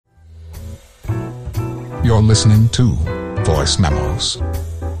You're listening to Voice Memos,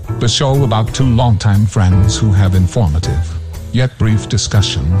 the show about two longtime friends who have informative, yet brief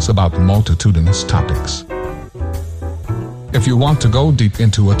discussions about multitudinous topics. If you want to go deep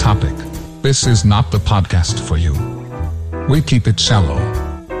into a topic, this is not the podcast for you. We keep it shallow.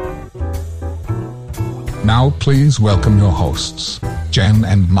 Now please welcome your hosts, Jenn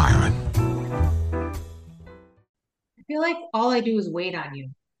and Myron. I feel like all I do is wait on you.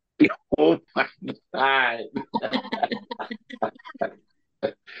 Oh my God.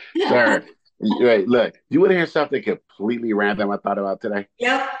 Sir, wait, look, you want to hear something completely random I thought about today?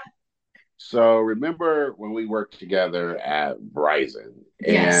 Yep. So remember when we worked together at Verizon?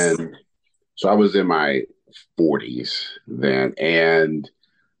 Yes. And so I was in my 40s then, and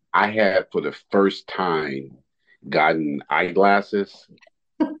I had for the first time gotten eyeglasses,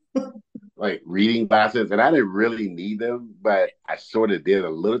 like reading glasses, and I didn't really need them, but I sort of did a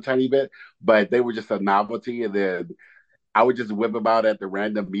little tiny bit, but they were just a novelty. And then I would just whip them out at the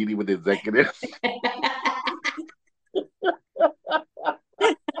random meeting with executives.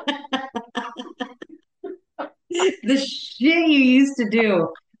 The shit you used to do.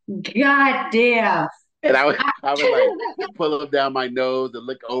 God damn. And I would like pull them down my nose and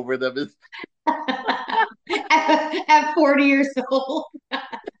look over them. At 40 years old.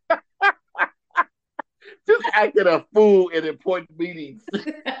 Just acting a fool in important meetings.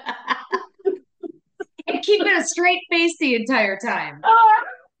 And keeping a straight face the entire time.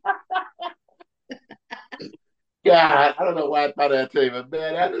 God, I don't know why I thought of that today, but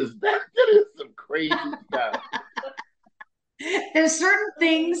man, that is some crazy stuff. There's certain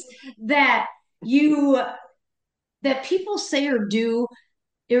things that people say or do.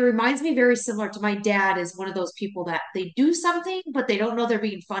 It reminds me very similar to my dad is one of those people that they do something, but they don't know they're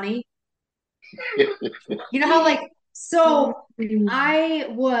being funny. You know how so I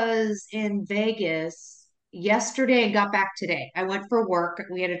was in Vegas yesterday and got back today. I went for work.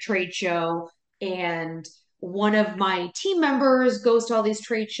 We had a trade show, and one of my team members goes to all these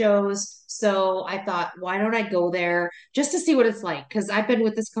trade shows. So I thought, why don't I go there just to see what it's like? Because I've been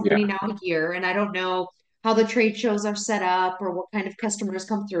with this company Yeah, now a year and I don't know how the trade shows are set up or what kind of customers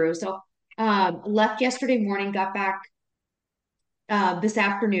come through. So left yesterday morning, got back this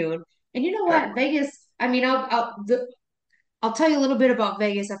afternoon. And you know okay. what? Vegas, I mean, I'll tell you a little bit about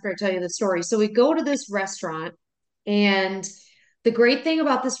Vegas after I tell you the story. So we go to this restaurant, and the great thing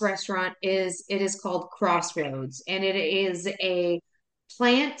about this restaurant is it is called Crossroads, and it is a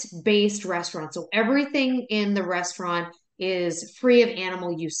plant-based restaurant. So everything in the restaurant is free of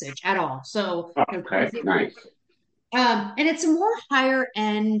animal usage at all. So Okay, nice. and it's a more higher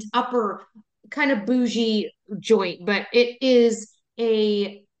end, upper kind of bougie joint, but it is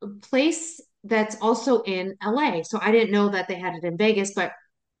a place that's also in LA. So I didn't know that they had it in Vegas, but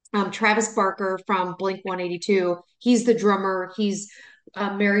Travis Barker from Blink 182, he's the drummer. He's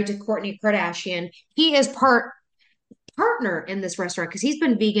married to Kourtney Kardashian. He is partner in this restaurant because he's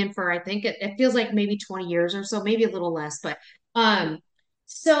been vegan for I think it feels like maybe 20 years or so, maybe a little less. But um,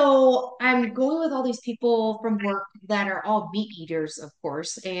 so I'm going with all these people from work that are all meat eaters, of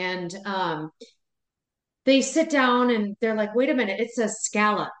course, and they sit down and they're like, wait a minute, it says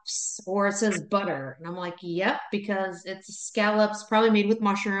scallops or it says butter. And I'm like, yep, because it's scallops, probably made with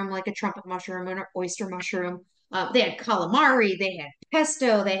mushroom, like a trumpet mushroom and an oyster mushroom. They had calamari, they had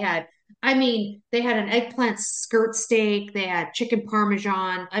pesto, they had an eggplant skirt steak, they had chicken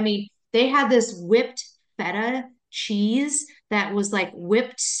parmesan. I mean, they had this whipped feta cheese that was like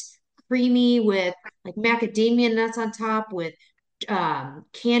whipped creamy with like macadamia nuts on top with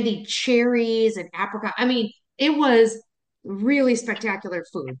candied cherries and apricot. I mean, it was really spectacular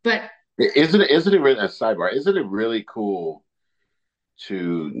food. But Isn't it really a sidebar? Isn't it really cool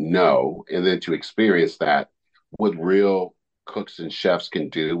to know and then to experience that what real cooks and chefs can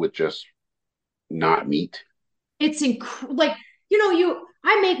do with just not meat? it's like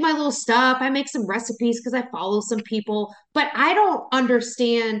I make my little stuff. I make some recipes because I follow some people, but I don't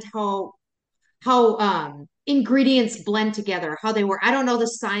understand how ingredients blend together, how they work. I don't know the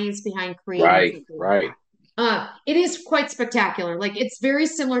science behind creating Right, something like right. that. It is quite spectacular. Like it's very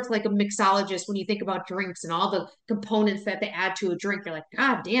similar to like a mixologist when you think about drinks and all the components that they add to a drink. You're like,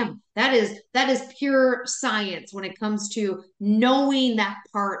 God damn, that is pure science when it comes to knowing that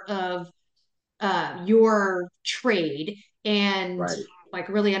part of your trade and Right. like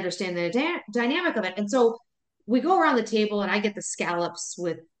really understand the dynamic of it. And so we go around the table and I get the scallops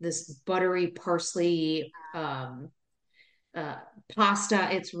with this buttery parsley uh, pasta.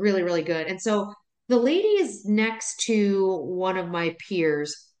 It's really, really good. And so the lady is next to one of my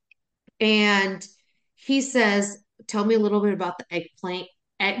peers and he says, tell me a little bit about the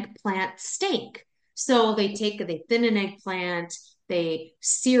eggplant steak. So they thin an eggplant, they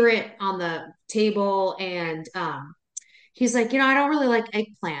sear it on the table, and he's like, I don't really like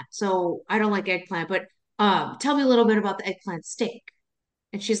eggplant, so I don't like eggplant, but tell me a little bit about the eggplant steak.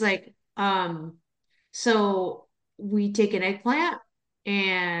 And she's like, so we take an eggplant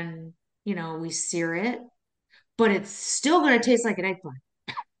and we sear it, but it's still gonna taste like an eggplant.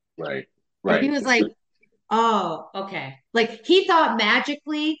 Right. And he Right. was like, oh, okay. Like he thought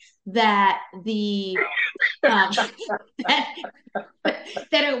magically that the that,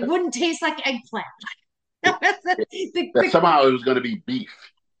 that it wouldn't taste like eggplant. That somehow it was going to be beef.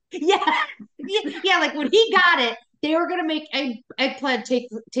 Yeah, yeah. Like when he got it, they were gonna make eggplant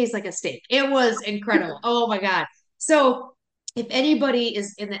taste like a steak. It was incredible. Oh my God. So if anybody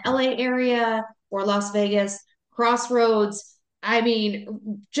is in the LA area or Las Vegas, Crossroads, I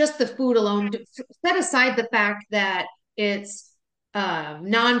mean, just the food alone, set aside the fact that it's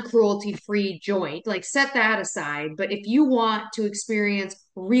non-cruelty free joint, like set that aside. But if you want to experience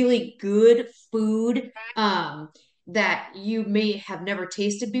really good food, that you may have never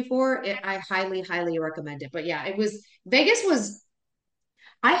tasted before, I highly, highly recommend it. But yeah, Vegas was,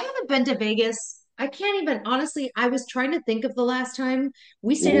 I haven't been to Vegas. I can't even, honestly, I was trying to think of the last time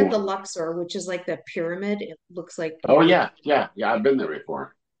we stayed at Ooh. the Luxor, which is like the pyramid. It looks like Oh yeah, yeah, yeah. I've been there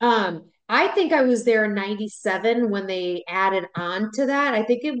before. I think I was there in 97 when they added on to that. I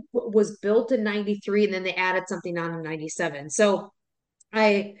think it was built in 93 and then they added something on in 97. So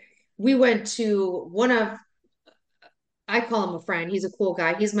I we went to one of I call him a friend. He's a cool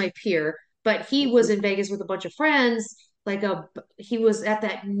guy. He's my peer, but he was in Vegas with a bunch of friends. He was at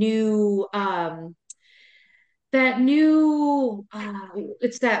that new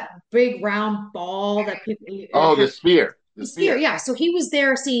it's that big round ball that people it Oh, the has Sphere, the the Sphere, Sphere. yeah. So he was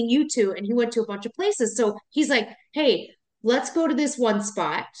there seeing you two, and he went to a bunch of places. So he's like, "Hey, let's go to this one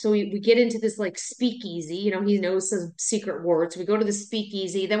spot." So we get into this like speakeasy. He knows some secret words. We go to the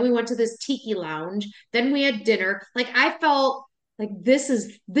speakeasy. Then we went to this tiki lounge. Then we had dinner. Like I felt like this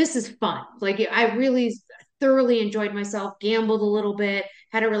is fun. Like I really thoroughly enjoyed myself. Gambled a little bit.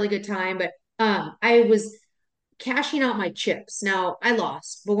 Had a really good time. But I was cashing out my chips. Now I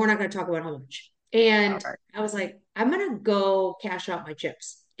lost, but we're not going to talk about how much. All And right. I was like, I'm going to go cash out my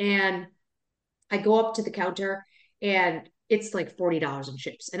chips. And I go up to the counter and it's like $40 in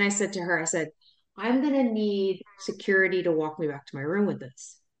chips. And I said to her, I'm going to need security to walk me back to my room with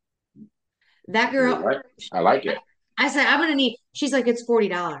this. That You know girl, what? I like it. I said, I'm going to need, she's like, it's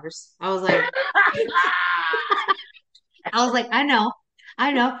 $40. I was like, I know.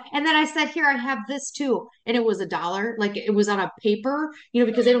 I know. And then I said, here, I have this too. And it was $1. Like it was on a paper,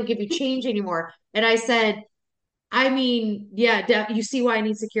 because they don't give you change anymore. And I said, I mean, yeah, you see why I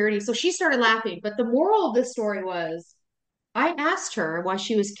need security. So she started laughing. But the moral of this story was I asked her while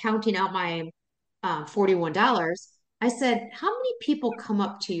she was counting out my $41. I said, how many people come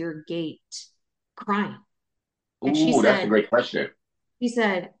up to your gate crying? And Ooh, that's a great question. she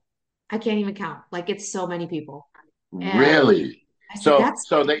said, I can't even count. Like it's so many people. And Really? I said,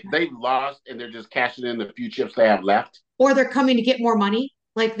 So they lost and they're just cashing in the few chips they have left. or they're coming to get more money.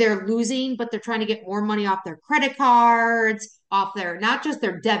 Like they're losing, but they're trying to get more money off their credit cards, off their, not just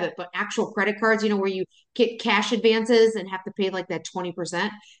their debit, but actual credit cards, where you get cash advances and have to pay like that 20%.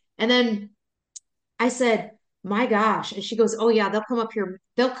 And then I said, my gosh. And she goes, oh yeah, they'll come up here.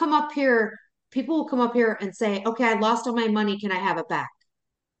 They'll come up here. People will come up here and say, okay, I lost all my money. Can I have it back?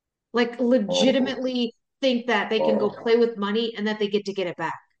 Like Oh, legitimately think that they can go oh, play with money and that they get to get it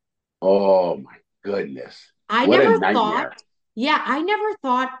back. oh my goodness. I What a never thought, nightmare. yeah, I never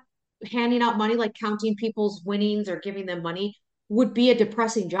thought handing out money, like counting people's winnings or giving them money, would be a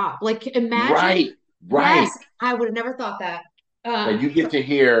depressing job. Like, imagine, Right, right. yes, I would have never thought that. And So,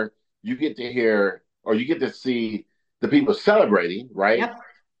 or you get to see the people celebrating, right? yep,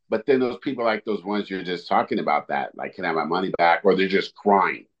 But then those people like those ones you're just talking about that, like, can I have my money back? Or they're just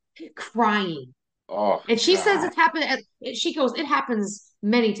crying. crying. Oh And she says God. it's happened. She goes, it happens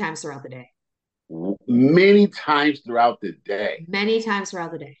many times throughout the day, Many times throughout the day. many times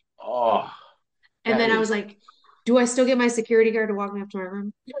throughout the day. Oh, And that then I was is. like, do I still get my security guard to walk me up to my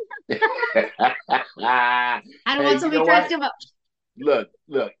room? I don't Hey, want you somebody know dressed what? him up. Look,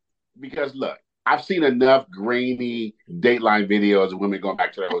 because look, I've seen enough grainy Dateline videos of women going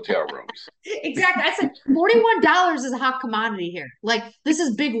back to their hotel rooms. Exactly. I said $41 is a hot commodity here. Like this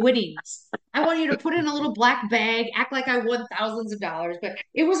is big winnings. I want you to put in a little black bag, act like I won thousands of dollars. But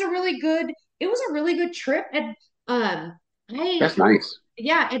it was a really good trip. And I That's nice.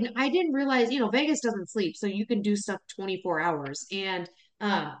 yeah, and I didn't realize, Vegas doesn't sleep, so you can do stuff 24 hours. And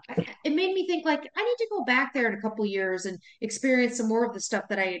it made me think like I need to go back there in a couple years and experience some more of the stuff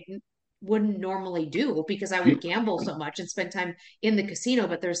that I wouldn't normally do because I would You, gamble so much and spend time in the casino,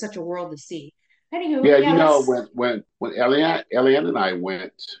 but there's such a world to see. Anywho, yeah, yeah, that's when Eliane and I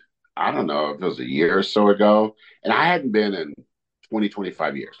went, I don't know if it was a year or so ago, and I hadn't been in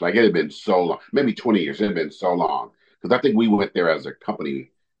 25 years. Like it had been so long, maybe 20 years. It had been so long because I think we went there as a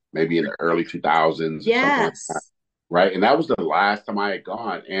company, maybe in the early 2000s or something like that, yes. right? And that was the last time I had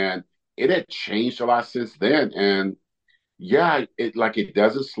gone, and it had changed a lot since then. And yeah, it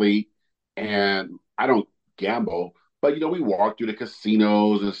doesn't sleep, and I don't gamble, but we walk through the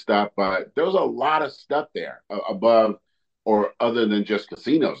casinos and stuff. But there's a lot of stuff there above or other than just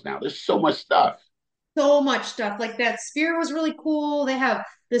casinos now. There's so much stuff. So much stuff. Like that Sphere was really cool. They have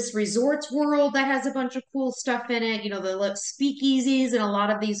this resorts world that has a bunch of cool stuff in it. The speakeasies in a lot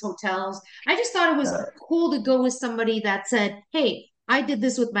of these hotels. I just thought it was cool to go with somebody that said, "Hey, I did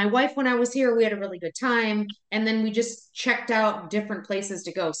this with my wife when I was here. We had a really good time." And then we just checked out different places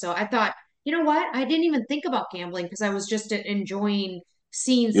to go. So I thought, you know what? I didn't even think about gambling because I was just enjoying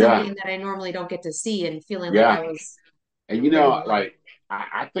seeing Yeah, something that I normally don't get to see and feeling like yeah, I was, and living life. like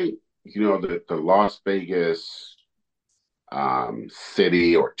I think the Las Vegas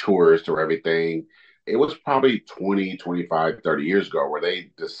city or tourist or everything, it was probably 20, 25, 30 years ago where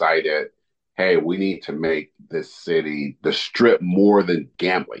they decided, hey, we need to make this city, the strip, more than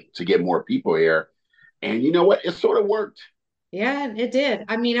gambling to get more people here. And you know what? It sort of worked. Yeah, it did.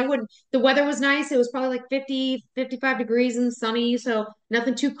 I mean, I wouldn't, the weather was nice. It was probably like 50, 55 degrees and sunny, so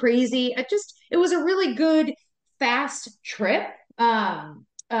nothing too crazy. It was a really good, fast trip.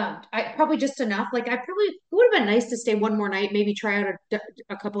 I probably just enough. It would have been nice to stay one more night, maybe try out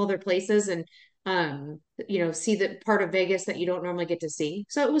a couple other places and, um, see the part of Vegas that you don't normally get to see.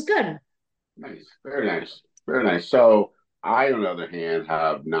 So it was good. Nice. Very nice. Very nice. So I, on the other hand,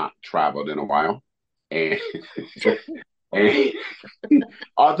 have not traveled in a while. And and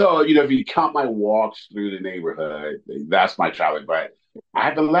although, if you count my walks through the neighborhood, that's my traveling. But I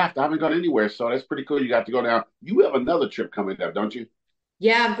haven't left. I haven't gone anywhere. So that's pretty cool. You got to go down. You have another trip coming up, don't you?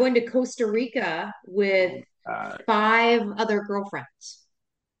 Yeah, I'm going to Costa Rica with Uh, 5 other girlfriends.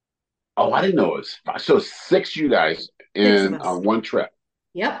 oh, I didn't know it was five. So six you guys 6 of in us. one trip.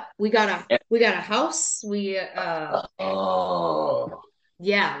 Yep, we got a house. Oh,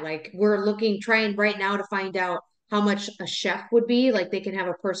 Yeah, like we're trying right now to find out how much a chef would be. Like they can have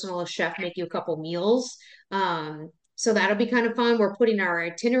a personal chef make you a couple meals. So that'll be kind of fun. We're putting our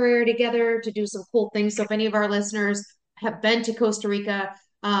itinerary together to do some cool things. So if any of our listeners have been to Costa Rica,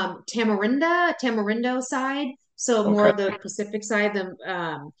 Tamarindo side, so more okay. of the Pacific side,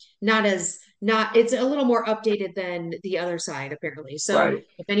 not as not it's a little more updated than the other side apparently. So Right.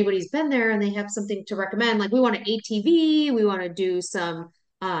 if anybody's been there and they have something to recommend, like we want an ATV, we want to do some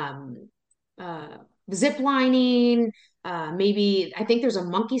um, uh, zip lining. Maybe I think there's a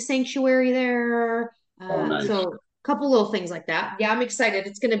monkey sanctuary there. Oh, nice. So a couple little things like that. Yeah, I'm excited.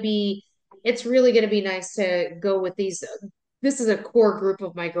 It's really gonna be nice to go with these. This is a core group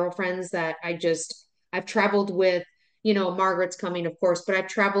of my girlfriends that I've traveled with. Margaret's coming, of course, but I've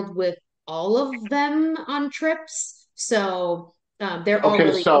traveled with all of them on trips. So they're all Okay,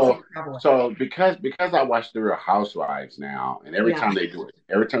 really easy to so travel with. because I watch the Real Housewives now, and Yeah. every time they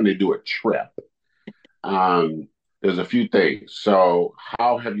do a trip, um, there's a few things. So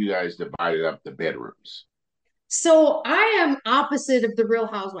how have you guys divided up the bedrooms? So I am opposite of the Real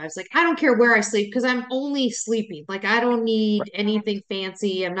Housewives. Like I don't care where I sleep because I'm only sleeping. Like I don't need anything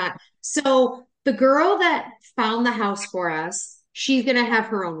fancy. I'm not. So the girl that found the house for us, she's gonna have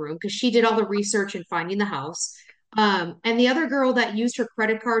her own room because she did all the research in finding the house. And the other girl that used her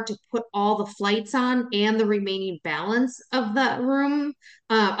credit card to put all the flights on and the remaining balance of the room,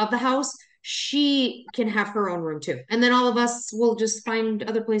 of the house, she can have her own room too. And then all of us will just find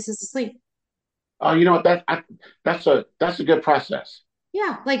other places to sleep. Oh, you know what? That's a good process.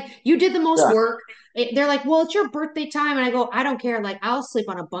 Yeah, like you did the most Yeah, work. They're like, well, it's your birthday time. And I go, I don't care. Like, I'll sleep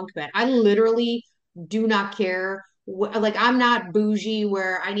on a bunk bed. I literally do not care. Like, I'm not bougie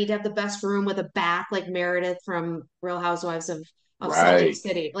where I need to have the best room with a bath like Meredith from Real Housewives of Salt Lake right.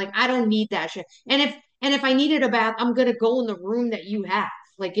 City. Like, I don't need that shit. And if I needed a bath, I'm gonna go in the room that you have.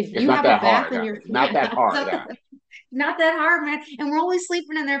 Like, if It's you not have a that bath hard. in Huh? your, It's not yeah, that hard. Huh? not that hard, man. And we're only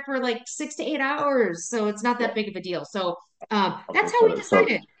sleeping in there for like 6 to 8 hours. So it's not Yeah. that big of a deal. So that's Okay. how we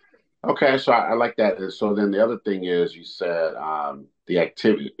decided. Okay. So I like that. And so then the other thing is you said the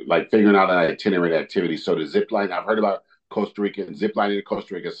activity, like figuring out an itinerary activity. So the zip line, I've heard about Costa Rica, and zip lining in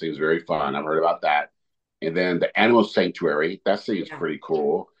Costa Rica seems very fun. I've heard about that. And then the animal sanctuary, that seems Yeah. pretty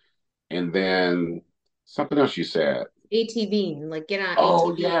cool. And then something else you said. ATV, like get on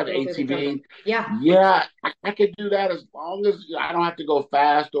Oh ATV yeah, and the go through the jungle. ATV. Yeah. Yeah, I could do that as long as I don't have to go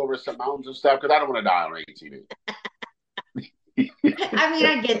fast over some mountains and stuff because I don't want to die on ATV. I mean,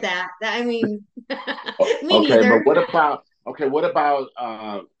 I get that. I mean, me Okay, but neither. what about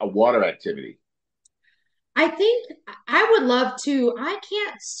a water activity? I think I would love to. I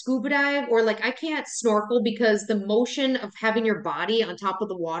can't scuba dive or like I can't snorkel because the motion of having your body on top of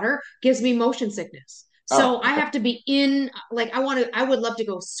the water gives me motion sickness. Oh, So I okay. have to be in, like, I would love to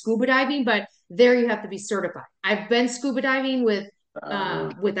go scuba diving, but there you have to be certified. I've been scuba diving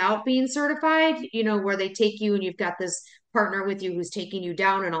without being certified, where they take you and you've got this partner with you who's taking you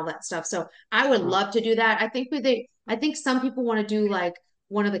down and all that stuff. So I would Uh, love to do that. I think some people want to do like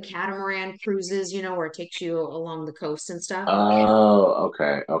one of the catamaran cruises, where it takes you along the coast and stuff. oh,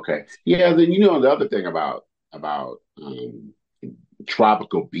 okay, okay. Yeah, then the other thing about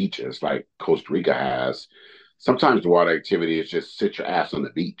tropical beaches like Costa Rica has, sometimes the water activity is just sit your ass on the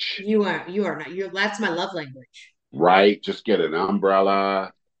beach, You are not, that's my love language. right? Just get an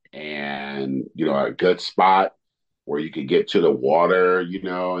umbrella and a good spot where you can get to the water,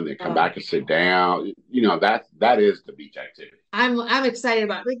 and then come Oh, back and sit down. That is the beach activity. I'm excited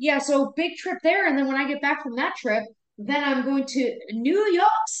about it. Like, yeah, so big trip there. And then when I get back from that trip, then I'm going to New York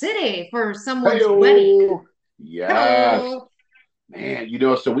City for Hey, someone's wedding. yes, Hello. man.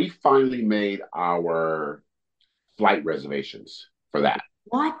 So we finally made our flight reservations for that.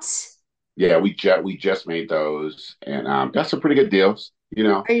 What? Yeah, we just made those, and got some pretty good deals.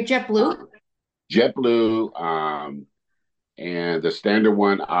 Are you JetBlue? Um, JetBlue, and the standard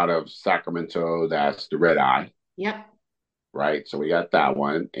one out of Sacramento. That's the red eye, Yep. right? So we got that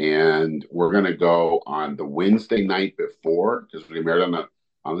one, and we're gonna go on the Wednesday night before because we married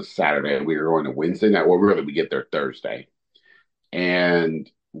on the Saturday. We were going to Wednesday night. Well, really, we get there Thursday, and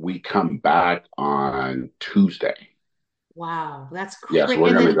we come back on Tuesday. Wow, that's Yes, great.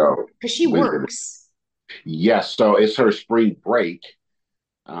 we're And gonna then go because she Wednesday. works. Yes, so it's her spring break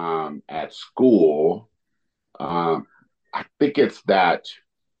at school. Um, I think it's that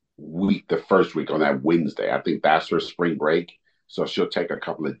week, the first week on that Wednesday. I think that's her spring break. So she'll take a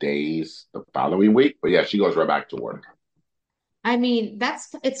couple of days the following week. But yeah, she goes right back to work. I mean,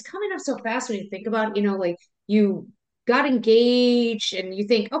 it's coming up so fast when you think about it, like you got engaged and you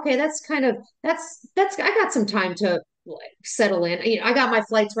think, okay, that's I got some time to like settle in. I got my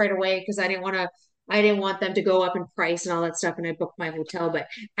flights right away because I didn't want them to go up in price and all that stuff, and I booked my hotel. But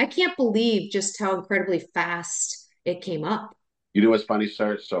I can't believe just how incredibly fast it came up. You know what's funny,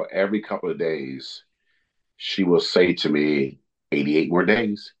 sir? So every couple of days, she will say to me, 88 more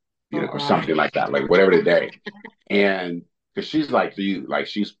days, Oh or God. something like that, like whatever the day. And because she's like you, like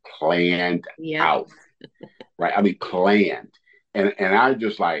she's planned Yep. out, right? I mean, planned. And I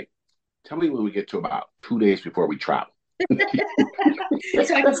just like, tell me when we get to about 2 days before we travel.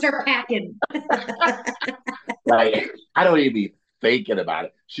 So I can start packing. Like I don't even be thinking about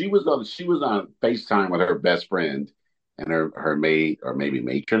it. She was on FaceTime with her best friend and her maid or maybe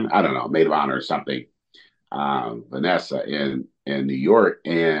matron, I don't know, maid of honor or something, Vanessa in New York,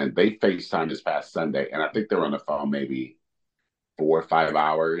 and they FaceTime this past Sunday, and I think they were on the phone maybe 4 or 5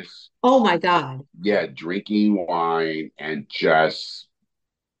 hours. Oh my God. Yeah, drinking wine and just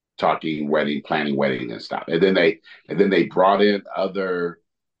talking wedding, planning wedding and stuff. And then they brought in other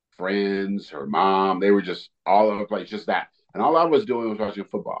friends, her mom. They were just all over the place, just that. And all I was doing was watching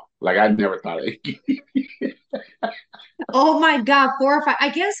football. Like I never thought it. Oh my God, 4 or 5. I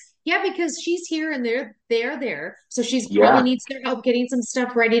guess, yeah, because she's here and they're there. So she's probably Yeah, needs their help getting some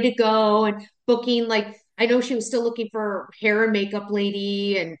stuff ready to go and booking. Like, I know she was still looking for hair and makeup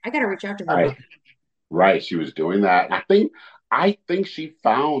lady, and I gotta reach out to her right, about right. She was doing that. I think she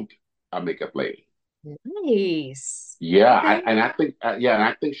found a makeup lady. that. Nice. Yeah, Okay. and I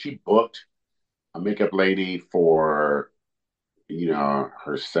think she booked a makeup lady for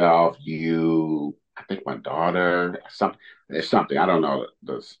herself, you, I think my daughter, it's something. I don't know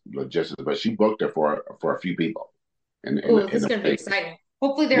the logistics, but she booked it for a few people in in Oh, the, this in is the gonna be wedding. exciting.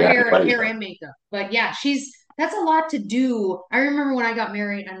 Hopefully their Yeah, the wedding. hair and makeup. But yeah, that's a lot to do. I remember when I got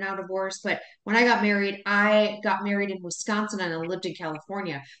married, I'm now divorced, but when I got married in Wisconsin and I lived in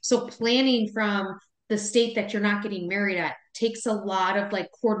California. So planning from the state that you're not getting married at takes a lot of like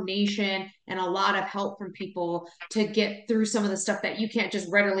coordination and a lot of help from people to get through some of the stuff that you can't just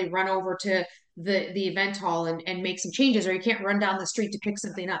readily run over to the event hall and make some changes, or you can't run down the street to pick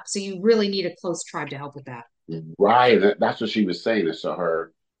something up. So you really need a close tribe to help with that. Right. That's what she was saying. And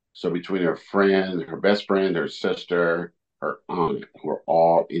so between her friend, her best friend, her sister, her aunt, who are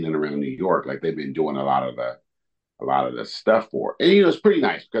all in and around New York, like they've been doing a lot of the stuff for. And it's pretty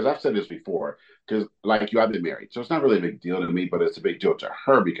nice because I've said this before. Because like you, I've been married, so it's not really a big deal to me, but it's a big deal to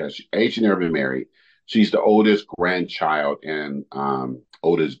her because she's never been married. She's the oldest grandchild and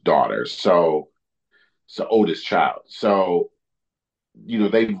oldest daughter, so oldest child. So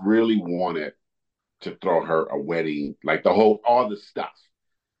they really wanted to throw her a wedding, like all the stuff,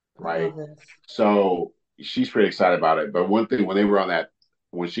 I right? love this. So she's pretty excited about it. But one thing,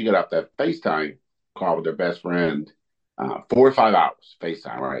 when she got off that FaceTime call with her best friend, 4 or 5 hours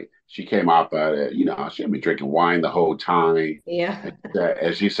FaceTime, right? She came out, but she had been drinking wine the whole time, Yeah.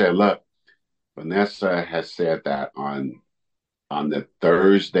 and she said, "Look, Vanessa has said that on the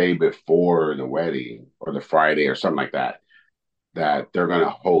Thursday before the wedding or the Friday or something like that they're going to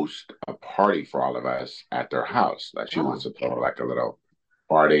host a party for all of us at their house. Like she wants Oh, to throw like a little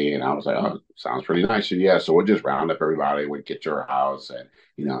party." And I was like, "Oh, sounds pretty nice." And yeah, so we'll just round up everybody. We'll get to her house. And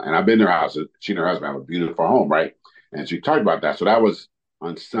I've been to her house. She and her husband have a beautiful home, right? And she talked about that. So that was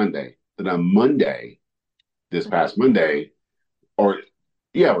on Sunday. Then on Monday, this past Monday, or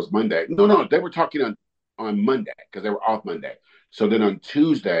yeah, it was Monday. No, they were talking on Monday because they were off Monday. So then on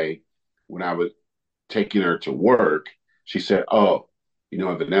Tuesday, when I was taking her to work, she said, "Oh,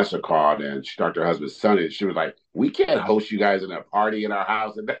 Vanessa called and she talked to her husband's son, and she was like, we can't host you guys in a party in our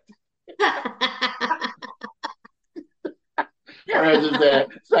house." And her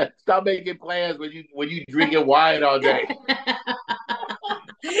husband said, "Stop making plans when you drinking wine all day."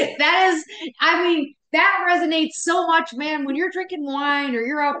 that is, I mean, that resonates so much, man. When you're drinking wine or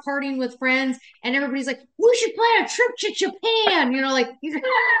you're out partying with friends and everybody's like, we should plan a trip to Japan, like, it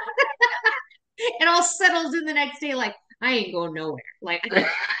all settles in the next day, like, I ain't going nowhere. Like,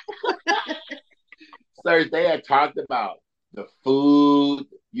 So they had talked about the food,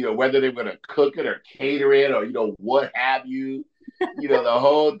 whether they were going to cook it or cater it or, what have you, the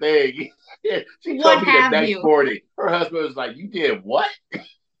whole thing. She what told me the have next you? morning, her husband was like, "You did what?"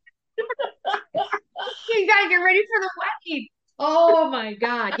 You gotta get ready for the wedding. Oh my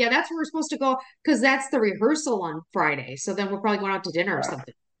God. Yeah, that's where we're supposed to go because that's the rehearsal on Friday. So then we're probably going out to dinner or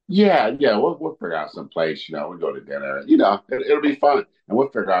something. Yeah. We'll figure out some place. We'll go to dinner. It'll be fun, and we'll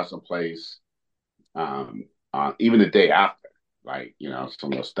figure out some place. Even the day after, like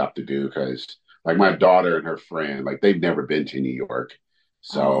some of the stuff to do because like my daughter and her friend, like they've never been to New York,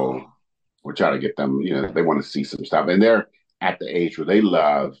 so Oh, we're trying to get them. They want to see some stuff, and they're at the age where they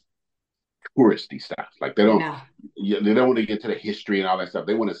love touristy stuff. Like yeah. they don't want to get to the history and all that stuff.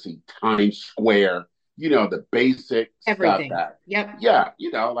 They want to see Times Square, the basic stuff Everything. that, Yep. yeah,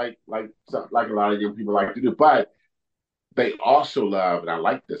 like a lot of young people like to do. But they also love, and I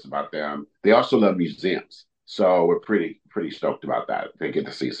like this about them, they also love museums. So we're pretty stoked about that. They get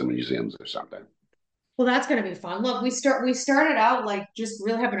to see some museums or something. Well, that's gonna be fun. Look, we started out like just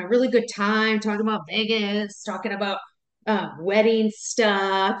really having a really good time talking about Vegas, talking about wedding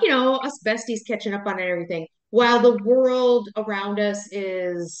stuff, us besties catching up on everything, while the world around us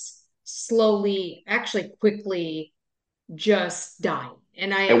is slowly, actually quickly just dying.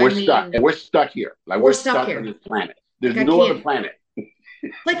 And I And I we're stuck. mean, And we're stuck here. Like we're we're stuck stuck on here. this planet. Like There's I no other can't planet.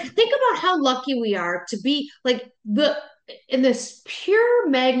 like think about how lucky we are to be like the in this pure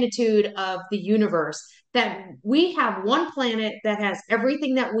magnitude of the universe that we have one planet that has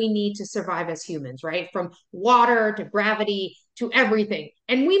everything that we need to survive as humans, right? From water to gravity to everything.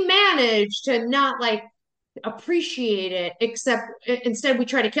 And we manage to not like appreciate it, except instead we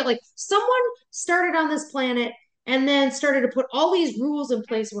try to kill. Like someone started on this planet and then started to put all these rules in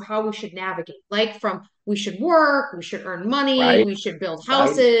place for how we should navigate, like from we should work, we should earn money, Right? we should build Right?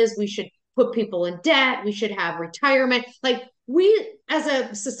 houses, we should put people in debt, we should have retirement. Like we as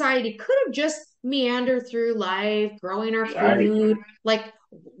a society could have just meandered through life, growing our Right? food, like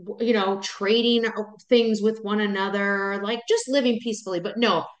trading things with one another, like just living peacefully. But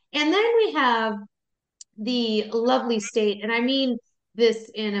no. And then we have the lovely state, and I mean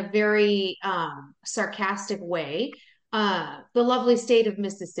this in a very sarcastic way, the lovely state of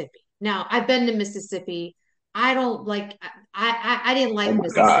Mississippi. Now, I've been to Mississippi. I don't like. I didn't Oh like my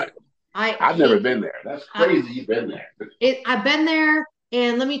God. Mississippi. I I've never hate. been there. That's I, crazy you've been there. I've been there,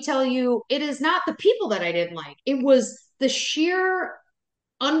 and let me tell you, it is not the people that I didn't like. It was the sheer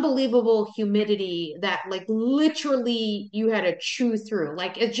unbelievable humidity that like literally you had to chew through.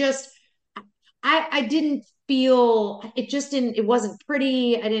 Like it just I didn't feel it just didn't it wasn't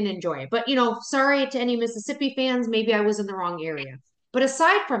pretty. I didn't enjoy it. But sorry to any Mississippi fans, maybe I was in the wrong area. But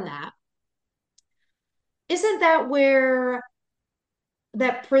aside from that, isn't that where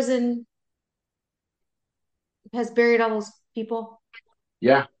that prison has buried all those people?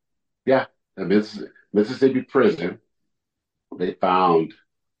 Yeah, yeah. The Mississippi prison, they found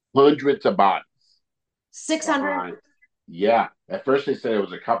hundreds of bodies 600? behind. Yeah, at first they said it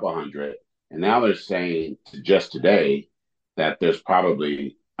was a couple hundred, and now they're saying just today that there's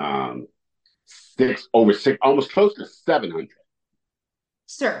probably six, almost close to 700.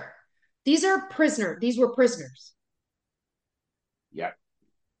 Sir, these are prisoners. These were prisoners Yeah,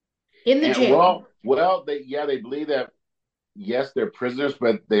 in the and jail. they believe that yes, they're prisoners,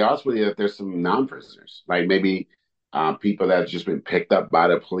 but they also believe that there's some non-prisoners, like maybe people that have just been picked up by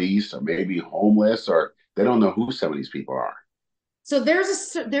the police, or maybe homeless, or they don't know who some of these people are. So there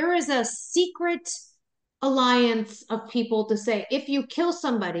is a secret alliance of people to say if you kill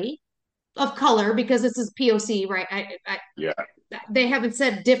somebody of color, because this is POC, right? Yeah, They haven't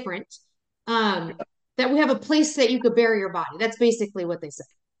said different. That we have a place that you could bury your body. That's basically what they say.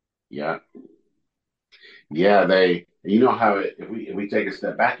 yeah, yeah. You know how if we take a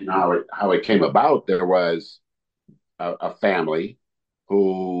step back, you know how it came about. There was a family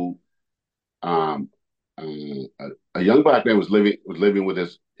who um, a young black man was living with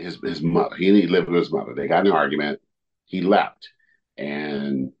his mother. He lived with his mother. They got in an argument. He left,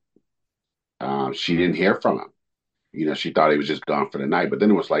 and she didn't hear from him. You know, she thought he was just gone for the night, but then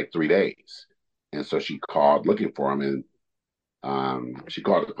it was like 3 days, and so she called looking for him, and she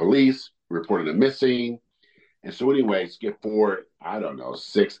called the police, reported him missing, and so anyway, skip forward, I don't know,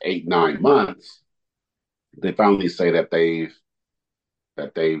 6, 8, 9 months. They finally say that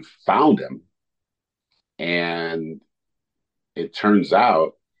they've found him, and it turns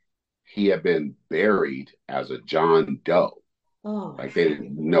out he had been buried as a John Doe. Oh, Like they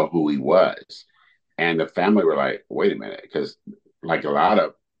didn't know who he was, and the family were like, "Wait a minute," because like a lot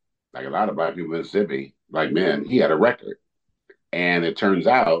of black people in Mississippi, like men, he had a record, and it turns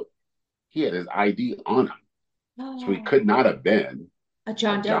out he had his ID on him, so he oh, could not have been a a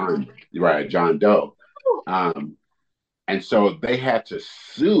John Doe. John, right, a John Doe. Um, and so they had to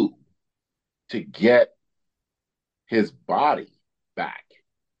sue to get his body back,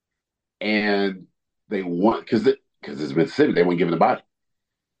 and they won because it's Mississippi. They weren't giving the body,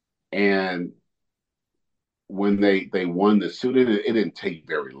 and when they won the suit, it didn't take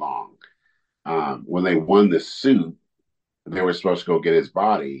very long. When they won the suit, they were supposed to go get his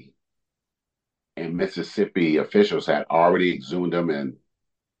body, and Mississippi officials had already exhumed him and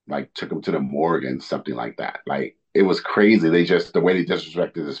like took him to the morgue and something like that. Like it was crazy. The way they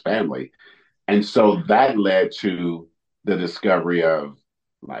disrespected his family, and so that led to the discovery of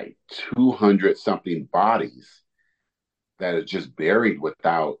like 200 something bodies that are just buried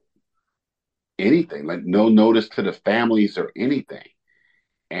without anything, like no notice to the families or anything.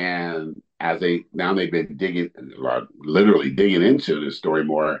 And they've been literally digging into the story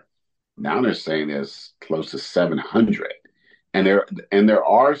more. Now they're saying there's close to 700, and there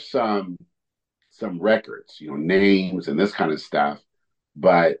are some records, names and this kind of stuff,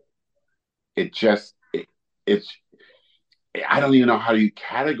 but it just it's I don't even know how you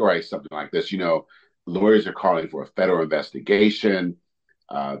categorize something like this. Lawyers are calling for a federal investigation.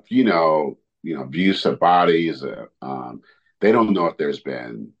 Abuse of bodies. They don't know if there's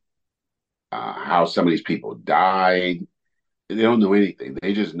been how some of these people died. They don't know anything.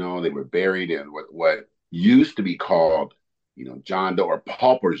 They just know they were buried in what used to be called, John Doe or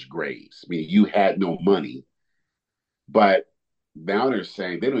paupers' graves. I mean, you had no money, but now they're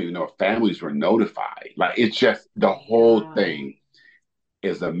saying they don't even know if families were notified. Like it's just the whole Yeah. thing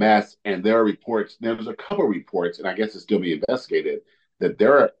is a mess. And there are reports. There's a couple of reports, and I guess it's still being investigated, that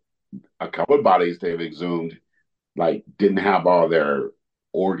there are a couple of bodies they've exhumed, like didn't have all their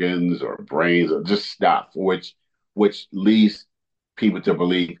organs or brains or just stuff, which leads people to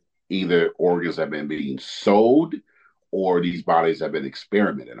believe either organs have been being sold or these bodies have been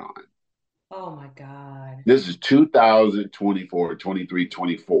experimented on. Oh my God. This is 2024, 23,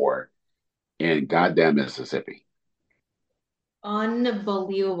 24 in goddamn Mississippi.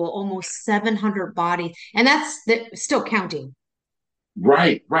 Unbelievable. Almost 700 bodies. And still counting.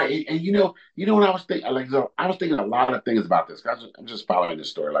 Right, right. And what I was thinking, like, so I was thinking a lot of things about this. I'm just following the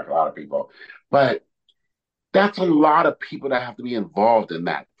story like a lot of people, but that's a lot of people that have to be involved in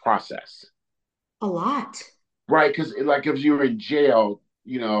that process. A lot. Right, because like if you're in jail,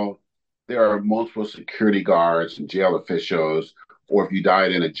 there are multiple security guards and jail officials, or if you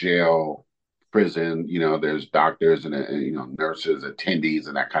died in a jail prison, there's doctors and nurses, attendees,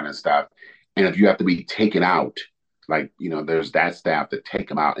 and that kind of stuff. And if you have to be taken out, like there's that staff to take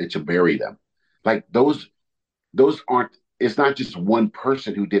them out and to bury them. Like those aren't. It's not just one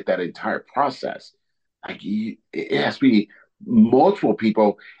person who did that entire process. Like it has to be multiple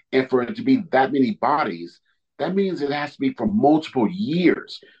people, and for it to be that many bodies, that means it has to be for multiple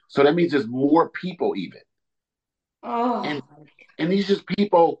years. So that means there's more people even. Oh, And and these just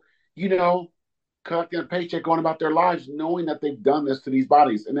people, you know, collecting a paycheck, going about their lives, knowing that they've done this to these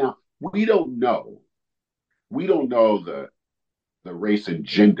bodies. And now we don't know the race and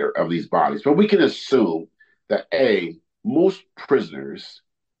gender of these bodies, but we can assume that most prisoners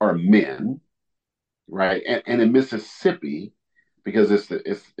are men, right? And in Mississippi, because it's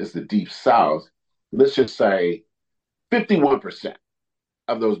the deep South, let's just say 51%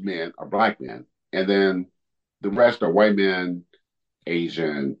 of those men are black men, and then the rest are white men,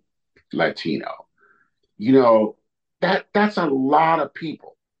 Asian, Latino. You know, that's a lot of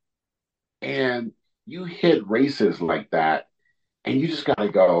people. And you hit races like that, and you just gotta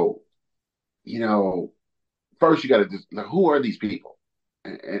go, you know, first you gotta just like, who are these people?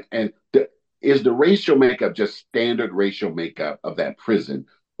 Is the racial makeup just standard racial makeup of that prison,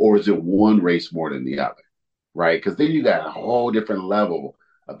 or is it one race more than the other? Right? Because then you got a whole different level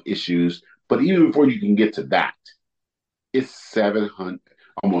of issues. But even before you can get to that, it's 700,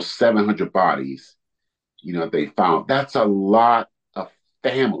 almost 700 bodies, they found. That's a lot of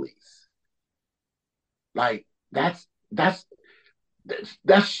families. Like that's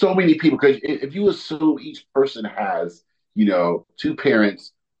so many people. Because if you assume each person has, two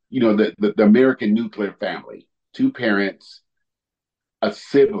parents, the American nuclear family, two parents, a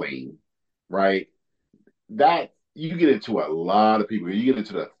sibling, right? That you get into a lot of people. You get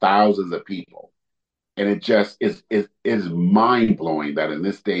into the thousands of people, and it just is mind blowing that in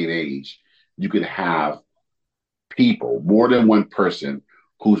this day and age you could have people, more than one person,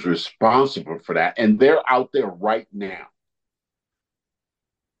 who's responsible for that, and they're out there right now.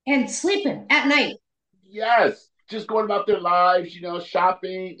 And sleeping at night. Yes, just going about their lives,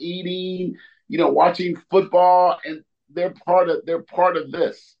 shopping, eating, watching football, and they're part of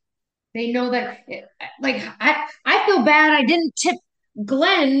this. They know that, like, I feel bad. I didn't tip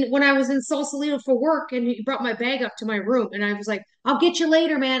Glenn when I was in Sausalito for work, and he brought my bag up to my room, and I was like, "I'll get you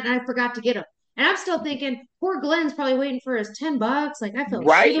later, man," and I forgot to get him. And I'm still thinking, poor Glenn's probably waiting for his $10. Like, I feel shitty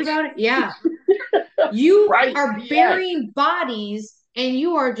Right? about it. Yeah, you Right? are Yes. burying bodies, and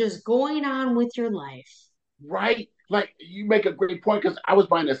you are just going on with your life. Right? Like you make a great point because I was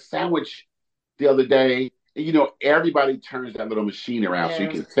buying a sandwich the other day. And, everybody turns that little machine around so you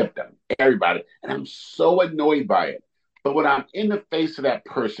Yeah. can tip them. Everybody. And I'm so annoyed by it. But when I'm in the face of that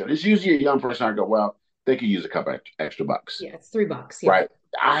person, it's usually a young person, I go, well, they could use a couple extra bucks. Yeah, it's $3. Yeah. Right.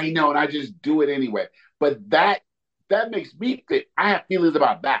 I know, and I just do it anyway. But that makes me think I have feelings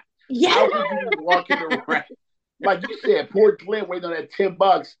about that. Yeah. How could you be walking around? Like you said, poor Clint waiting on that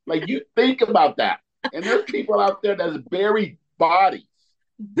 $10. Like you think about that. And there's people out there that's buried bodies.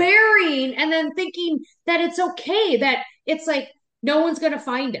 Burying and then thinking that it's okay, that it's like no one's gonna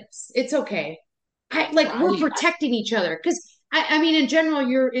find us. It's okay. We're Right. protecting each other because I mean in general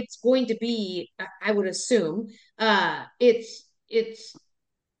it's going to be, I would assume, it's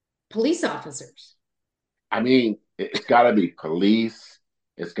police officers, I mean, it's got to be police.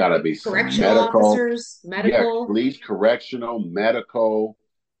 It's got to be some correctional medical. officers, Yeah, medical. police, correctional, medical,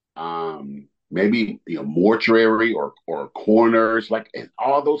 maybe mortuary or coroners, like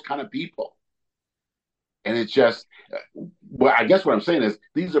all those kind of people. And it's just, well, I guess what I'm saying is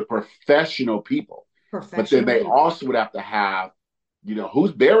these are professional people, but then Professional they people. also would have to have, who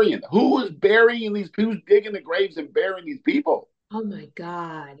is burying these, who's digging the graves and burying these people. Oh my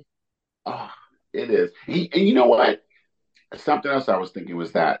God. Oh, it is. And you know what? Something else I was thinking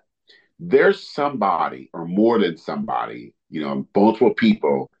was that there's somebody or more than somebody, multiple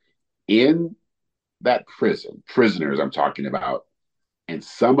people in that prisoners I'm talking about, and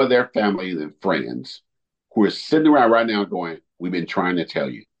some of their families and friends who are sitting around right now going, we've been trying to tell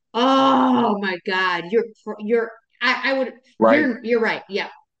you. Oh my God. You're I would Right? you're right. Yeah.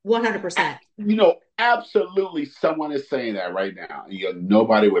 100%. Absolutely someone is saying that right now.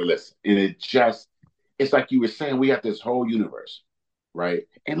 Nobody would listen. And it's like you were saying, we have this whole universe, right?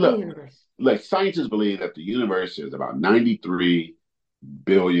 And Whole look, universe. like scientists believe that the universe is about 93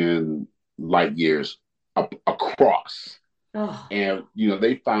 billion light years across. Oh, And,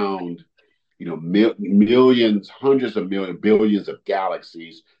 they found, millions, hundreds of millions, billions of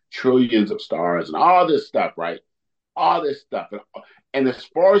galaxies, trillions of stars, and all this stuff, right? All this stuff. And as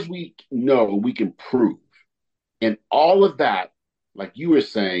far as we know, we can prove. And all of that, like you were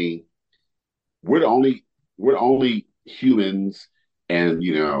saying, we're the only humans and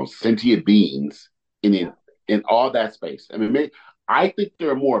sentient beings in all that space. I mean, I think there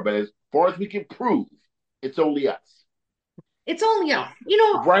are more, but as far as we can prove, it's only us. it's only us.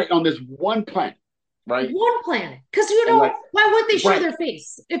 Right on this one planet, right? One planet. Because And like, why wouldn't they show right, their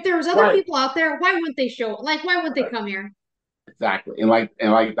face? If there was other right, people out there, why wouldn't they show? Like, why wouldn't they right, come here? exactly. And like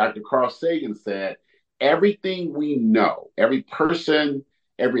Dr. Carl Sagan said, everything we know, every person,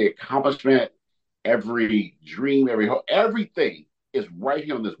 every accomplishment, every dream, every hope, everything is right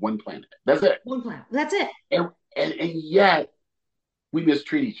here on this one planet. That's it. One planet. That's it. And yet we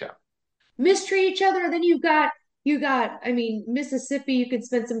mistreat each other. Mistreat each other. Then you got, I mean, Mississippi, you could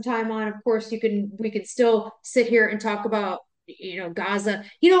spend some time on. Of course, we could still sit here and talk about, Gaza.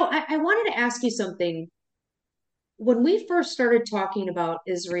 I wanted to ask you something. When we first started talking about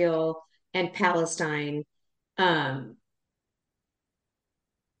Israel and Palestine, um,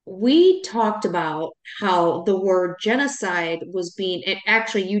 we talked about how the word genocide was being, and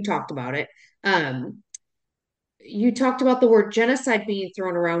actually you talked about it. Um, you talked about the word genocide being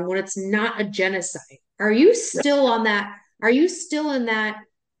thrown around when it's not a genocide. Are you Yeah. still on that? Are you still in that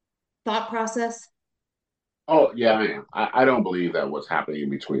thought process? Oh, yeah, I am. I don't believe that what's happening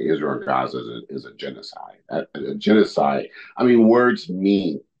between Israel and Gaza is a genocide. A genocide, I mean, words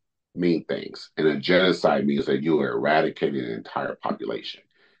mean things, and a genocide means that you are eradicating an entire population,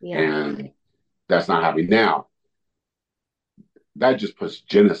 Yeah. and that's not happening now. That just puts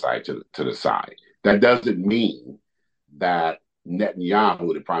genocide to the side. That doesn't mean that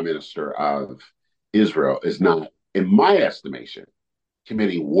Netanyahu, the prime minister of Israel, is not, in my estimation,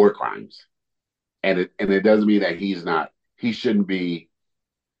 committing war crimes. And it doesn't mean that he shouldn't be,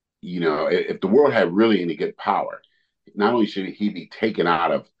 if the world had really any good power, not only should he be taken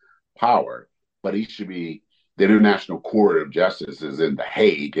out of power, but he should be, the International Court of Justice is in The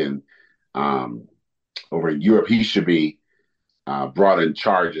Hague, and um, over in Europe, he should be brought in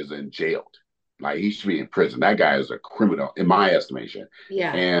charges and jailed. Like, he should be in prison. That guy is a criminal, in my estimation.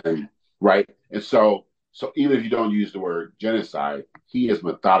 Yeah. And right, and so even if you don't use the word genocide, he is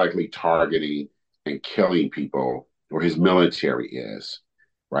methodically targeting and killing people, or his military is,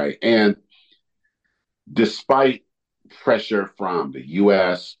 right. And despite pressure from the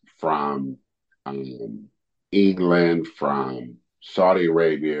U.S., from um, England, from Saudi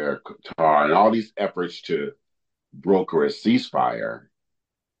Arabia, Qatar, and all these efforts to broker a ceasefire,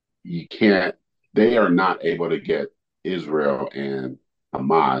 you can't, they are not able to get Israel and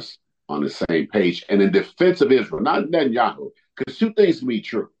Hamas on the same page. And in defense of Israel, not Netanyahu, because two things can be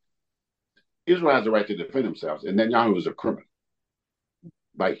true. Israel has the right to defend themselves, and Netanyahu is a criminal.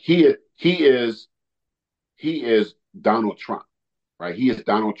 Like, he is Donald Trump, right? He is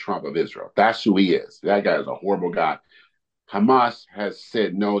Donald Trump of Israel. That's who he is. That guy is a horrible guy. Hamas has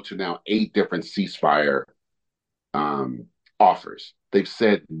said no to now 8 different ceasefire um, offers. They've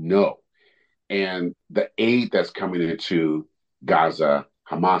said no. And the aid that's coming into Gaza,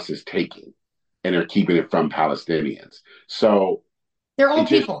 Hamas is taking, and they're keeping it from Palestinians. So Their it own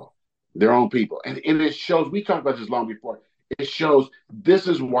just, people. their own people. And it shows, we talked about this long before, it shows this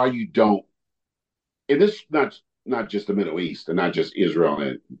is why you don't, and this is not just the Middle East and not just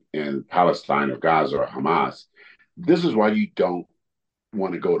Israel and Palestine or Gaza or Hamas. This is why you don't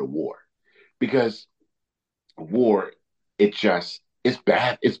want to go to war, because war, it's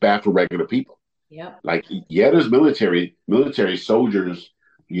bad. It's bad for regular people. Yep. Like, yeah, there's military soldiers,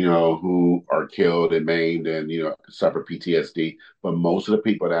 who are killed and maimed and, suffer PTSD. But most of the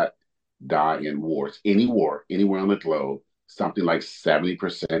people that die in wars, any war, anywhere on the globe, something like 70%,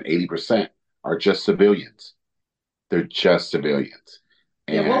 80% are just civilians. They're just civilians.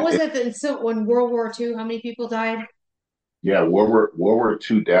 Yeah. What And was it that, so when World War II, how many people died? yeah, World War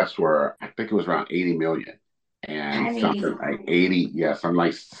II deaths were, I think it was around 80 million. I And mean, something like 80, yeah, something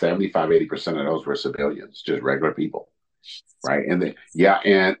like 75, 80% of those were civilians, just regular people. Right. And yeah,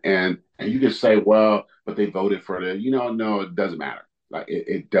 and you can say, well, but they voted for no, it doesn't matter. Like,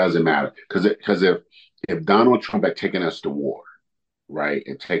 it doesn't matter, because if Donald Trump had taken us to war, right,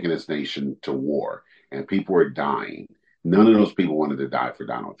 and taken this nation to war, and people were dying, none of those people wanted to die for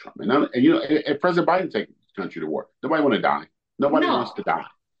Donald Trump. And President Biden take the country to war, nobody want to die. Nobody wants no. to die,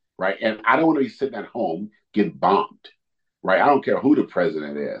 right? And I don't want to be sitting at home getting bombed, right? I don't care who the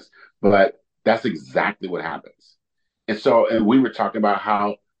president is, but that's exactly what happens. And we were talking about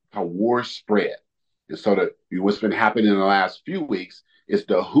how war spread. And so what's been happening in the last few weeks is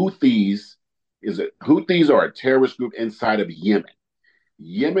the Houthis. Houthis are a terrorist group inside of Yemen.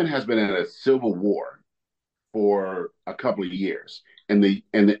 Yemen has been in a civil war for a couple of years, and the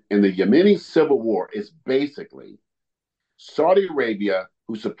Yemeni civil war is basically Saudi Arabia,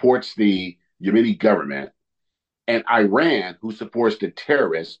 who supports the Yemeni government, and Iran, who supports the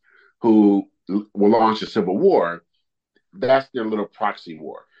terrorists who will launch a civil war. That's their little proxy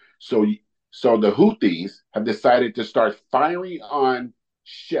war. So the Houthis have decided to start firing on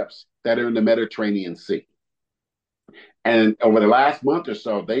ships that are in the Mediterranean Sea. And over the last month or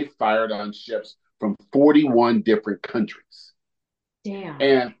so, they fired on ships from 41 different countries. Damn.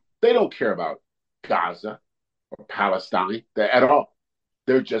 And they don't care about Gaza or Palestine at all.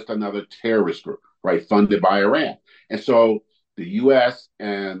 They're just another terrorist group. right, funded by Iran. And so the U.S.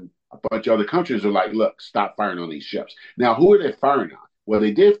 and a bunch of other countries are like, look, stop firing on these ships. Now, who are they firing on? Well,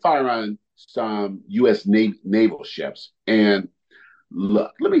 they did fire on some U.S. naval ships. And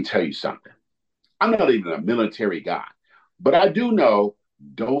look, let me tell you something. I'm not even a military guy, but I do know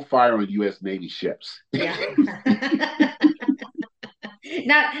don't fire on U.S. Navy ships. Yeah.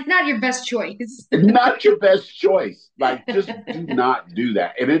 Not your best choice. Not your best choice. Like, just do not do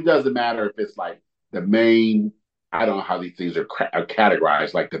that. And it doesn't matter if it's like the main, I don't know how these things are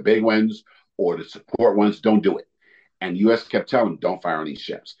categorized, like the big ones or the support ones, don't do it. And U.S. kept telling them, don't fire on these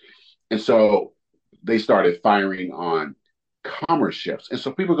ships. And so they started firing on commerce ships. And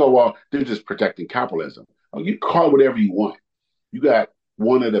so people go, well, they're just protecting capitalism. Oh, you call it whatever you want. You got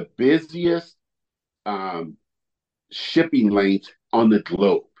one of the busiest shipping lanes on the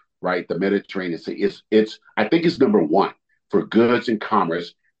globe, right? The Mediterranean Sea. It's I think it's number one for goods and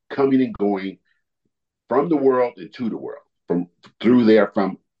commerce coming and going from the world and to the world, from through there,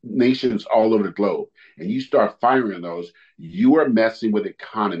 from nations all over the globe. And you start firing those, you are messing with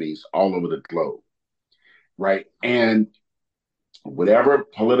economies all over the globe, right? And whatever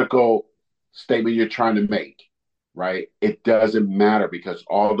political statement you're trying to make, right? It doesn't matter because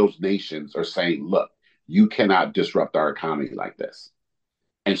all those nations are saying, look, you cannot disrupt our economy like this.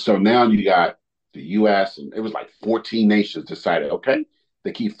 And so now you got the US, and it was like 14 nations decided, okay,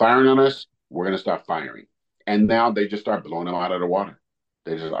 they keep firing on us, we're going to start firing. And now they just start blowing them out of the water.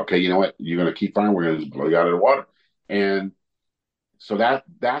 They just, okay, you know what? You're going to keep firing, we're going to just blow you out of the water. And so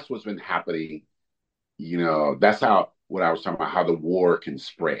that's what's been happening. You know, that's how what I was talking about, how the war can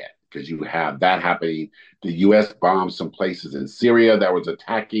spread, because you have that happening. The U.S. bombed some places in Syria that was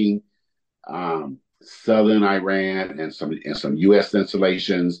attacking southern Iran and some U.S.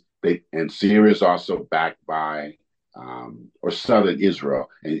 installations. And Syria is also backed by or southern Israel,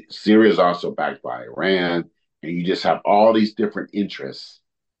 and Syria is also backed by Iran. And you just have all these different interests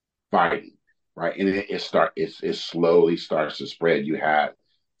fighting, right? And it slowly starts to spread. You had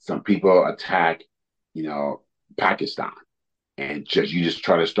some people attack, you know, Pakistan, and you just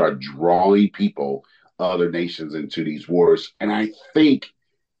try to start drawing people, other nations into these wars. And I think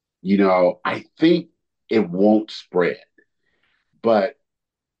it won't spread, but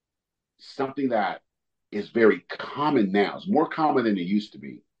something that is very common now, it's more common than it used to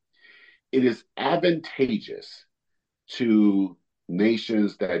be. It is advantageous to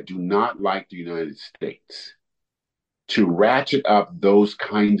nations that do not like the United States to ratchet up those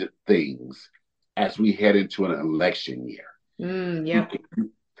kinds of things as we head into an election year. Yep.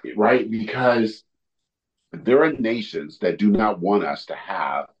 Right? Because there are nations that do not want us to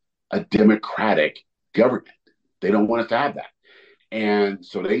have a democratic government. They don't want us to have that. And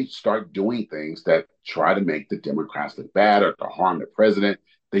so they start doing things that try to make the Democrats look bad or to harm the president.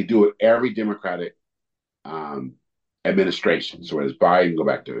 They do it every Democratic administration. So as Biden, you go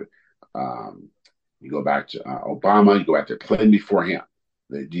back to Obama, you go back to Clinton before him.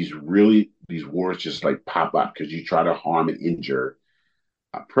 These wars just like pop up because you try to harm and injure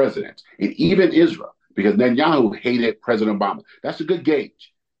presidents, and even Israel, because Netanyahu hated President Obama. That's a good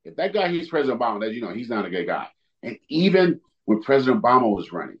gauge. If that guy hates President Obama, then you know he's not a good guy. And even when President Obama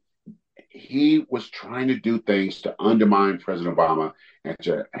was running, he was trying to do things to undermine President Obama and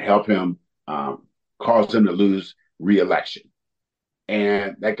to help him cause him to lose re-election.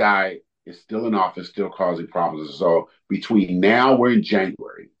 And that guy is still in office, still causing problems. So between now, we're in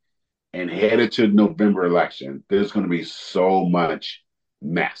January, and headed to the November election, there's going to be so much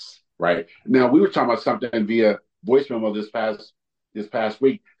mess, right? Now, we were talking about something via voice memo this past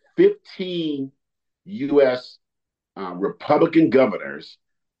week. 15 U.S. Republican governors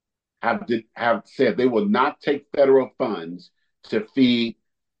have said they will not take federal funds to feed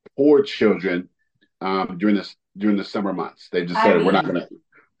poor children during the summer months. They just said we're not going to.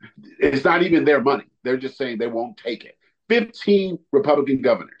 It's not even their money. They're just saying they won't take it. 15 Republican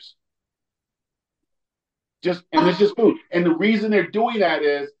governors. And it's just food. And the reason they're doing that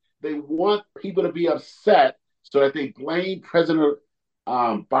is they want people to be upset so that they blame President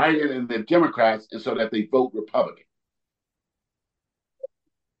Biden and the Democrats, and so that they vote Republican.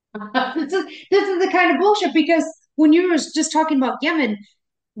 This is the kind of bullshit, because when you were just talking about Yemen,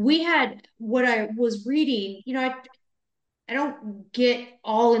 we had what I was reading, I don't get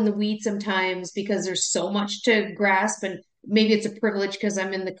all in the weeds sometimes because there's so much to grasp, and maybe it's a privilege because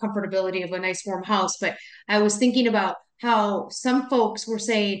I'm in the comfortability of a nice warm house. But I was thinking about how some folks were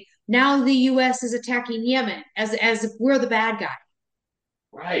saying now the US is attacking Yemen as if we're the bad guy.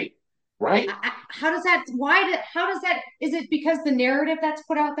 Right. Right. How does that, is it because the narrative that's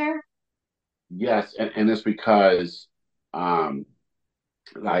put out there? Yes. And it's because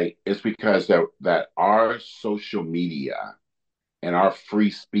like it's because that our social media and our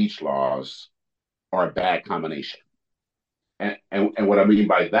free speech laws are a bad combination. And what I mean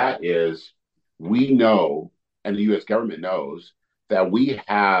by that is we know, and the US government knows, that we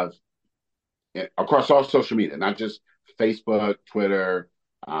have across all social media, not just Facebook, Twitter,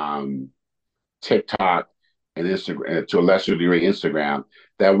 um, TikTok, and Instagram, to a lesser degree, Instagram,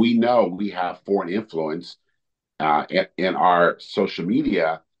 that we know we have foreign influence in our social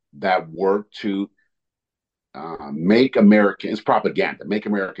media that work to make Americans propaganda, make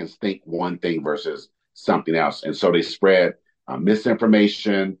Americans think one thing versus something else, and so they spread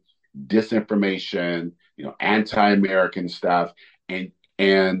misinformation, disinformation, anti-American stuff, and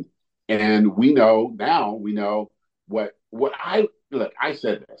and and we know now we know what I look. I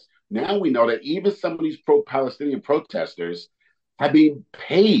said this. Now we know that even some of these pro-Palestinian protesters have been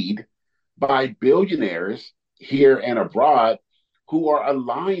paid by billionaires here and abroad who are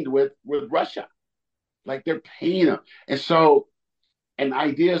aligned with Russia. Like they're paying them. And so, and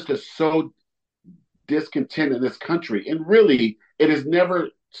ideas to sow discontent in this country. And really, it has never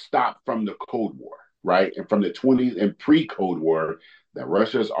stopped from the Cold War, right? And from the 20s and pre-Cold War, that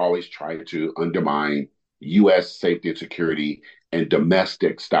Russia has always tried to undermine U.S. safety and security and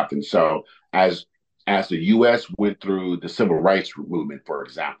domestic stuff. And so, as the U.S. went through the civil rights movement, for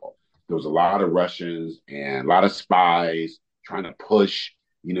example, there was a lot of Russians and a lot of spies trying to push,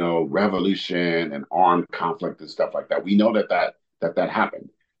 revolution and armed conflict and stuff like that. We know that happened.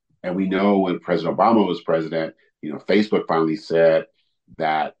 And we know when President Obama was president, Facebook finally said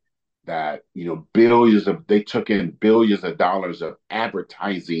that billions of they took in billions of dollars of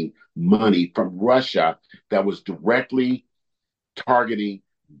advertising money from Russia that was directly targeting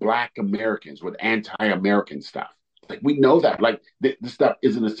Black Americans with anti-American stuff. Like we know that. Like this stuff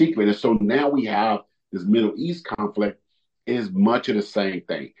isn't a secret. And so now we have this Middle East conflict is much of the same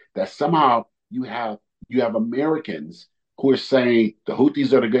thing. That somehow you have Americans who are saying the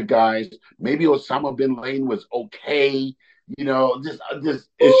Houthis are the good guys. Maybe Osama bin Laden was okay. Just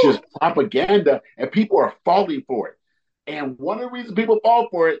it's just propaganda, and people are falling for it. And one of the reasons people fall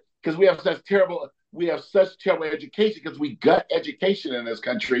for it because we have such terrible education because we gut education in this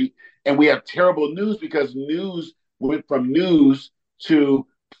country, and we have terrible news because news went from news to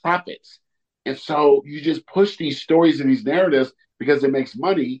profits. And so you just push these stories and these narratives because it makes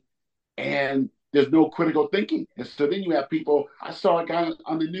money, and there's no critical thinking. And so then you have people. I saw a guy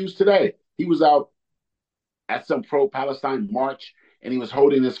on the news today. He was out at some pro-Palestine march, and he was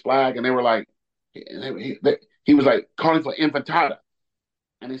holding this flag, and they were like, he was like calling for intifada.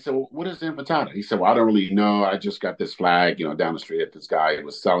 And they said, well, what is intifada? He said, well, I don't really know. I just got this flag, down the street that this guy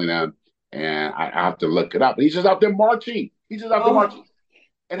was selling them, and I have to look it up. And he's just out there marching. He's just out there marching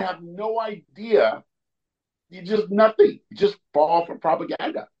and have no idea. You just nothing. You just fall for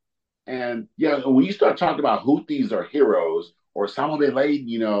propaganda. And when you start talking about Houthis are heroes or Osama bin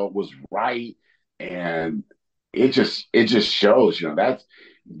Laden, was right, and it just shows, that's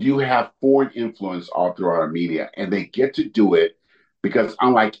you have foreign influence all throughout our media, and they get to do it because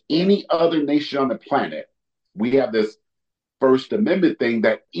unlike any other nation on the planet, we have this First Amendment thing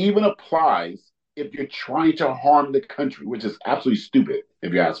that even applies if you're trying to harm the country, which is absolutely stupid,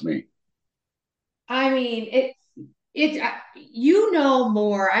 if you ask me. I mean, you know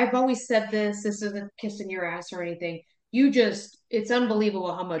more. I've always said this. This isn't kissing your ass or anything. It's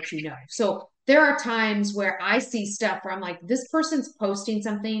unbelievable how much you know. So there are times where I see stuff where I'm like, this person's posting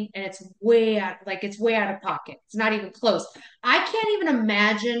something and it's way out of pocket. It's not even close. I can't even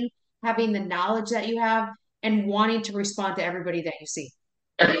imagine having the knowledge that you have and wanting to respond to everybody that you see.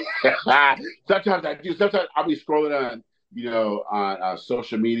 Sometimes I do. Sometimes I'll be scrolling on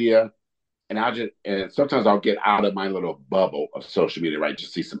social media, and sometimes I'll get out of my little bubble of social media, right?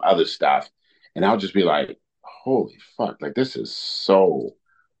 Just see some other stuff, and I'll just be like, "Holy fuck! Like this is so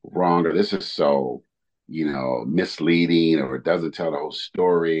wrong, or this is so, misleading, or it doesn't tell the whole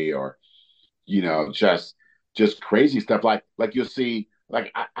story, or just crazy stuff." Like you'll see,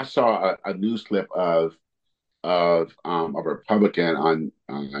 like I saw a news clip of a Republican on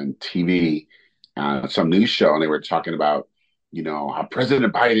TV, some news show, and they were talking about how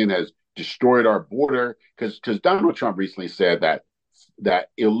President Biden has destroyed our border because Donald Trump recently said that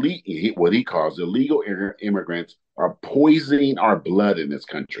what he calls illegal immigrants are poisoning our blood in this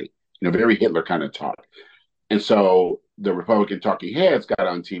country. Very Hitler kind of talk. And so the Republican talking heads got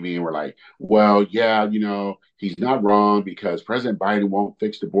on TV and were like, well, yeah, he's not wrong because President Biden won't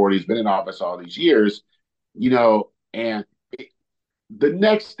fix the border. He's been in office all these years, and the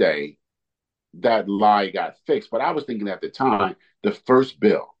next day that lie got fixed. But I was thinking at the time, the first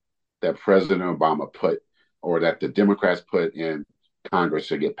bill that President Obama put or that the Democrats put in Congress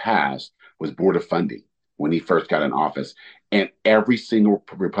to get passed was border funding when he first got in office. And every single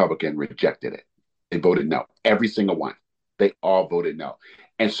Republican rejected it. They voted no. Every single one. They all voted no.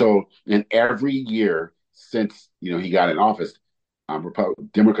 And so in every year since he got in office,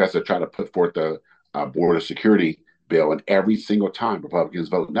 Democrats have tried to put forth the border security bill, and every single time Republicans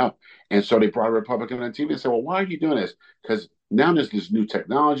vote no. And so they brought a Republican on TV and said, "Well, why are you doing this?" Because now there's this new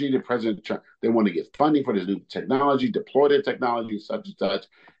technology. The president they want to get funding for this new technology, deploy the technology, such and such.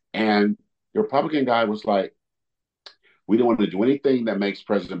 And the Republican guy was like, "We don't want to do anything that makes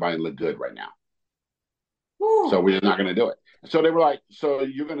President Biden look good right now. Ooh. So we're just not going to do it." So they were like, "So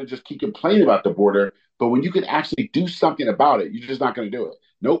you're going to just keep complaining about the border, but when you can actually do something about it, you're just not going to do it."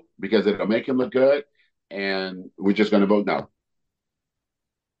 Nope, because it'll make him look good, and we're just going to vote no.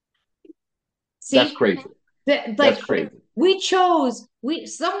 See, that's crazy. That's crazy.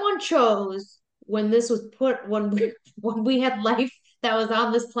 Someone chose when this was put, when we had life that was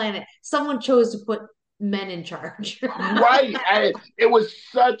on this planet, someone chose to put men in charge. Right. It was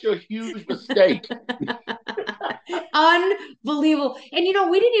such a huge mistake. Unbelievable. And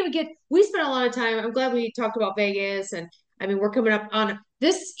we spent a lot of time. I'm glad we talked about Vegas. And I mean, we're coming up on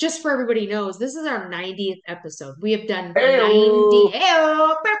this, just for everybody knows, this is our 90th episode. We have done 90.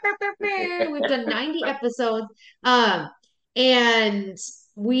 We've done 90 episodes. And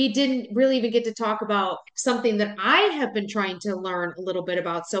we didn't really even get to talk about something that I have been trying to learn a little bit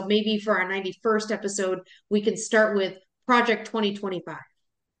about. So maybe for our 91st episode, we can start with Project 2025.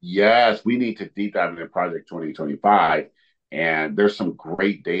 Yes, we need to deep dive into Project 2025. And there's some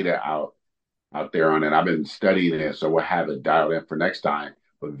great data out there on it. I've been studying it, so we'll have it dialed in for next time.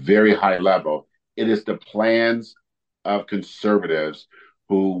 But very high level, it is the plans of conservatives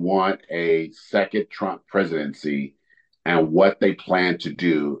who want a second Trump presidency and what they plan to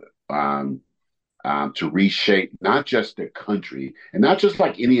do to reshape not just the country and not just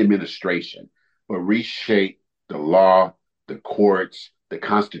like any administration, but reshape the law, the courts, the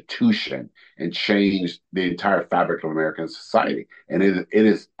Constitution, and change the entire fabric of American society. And it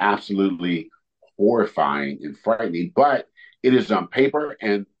is absolutely horrifying and frightening, but it is on paper,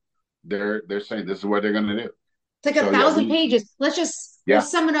 and they're saying this is what they're going to do. It's like 1,000 pages. Let's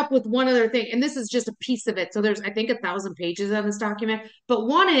sum it up with one other thing. And this is just a piece of it. So there's, I think, 1,000 pages on this document. But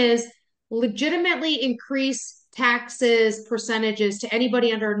one is legitimately increase taxes percentages to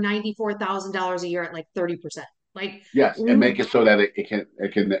anybody under $94,000 a year at like 30%. Like, yes, and make it so that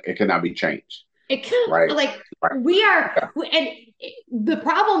it cannot be changed. It can, right. Like, we are, and the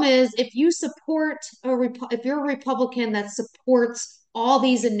problem is if you support if you're a Republican that supports all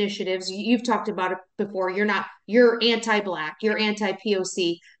these initiatives, you've talked about it before, you're anti-Black, you're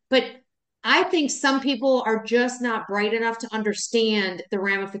anti-POC, but I think some people are just not bright enough to understand the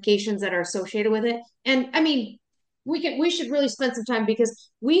ramifications that are associated with it. And I mean, we should really spend some time, because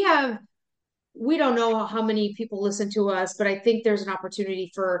we don't know how many people listen to us, but I think there's an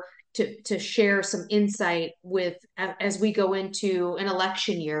opportunity to share some insight with as we go into an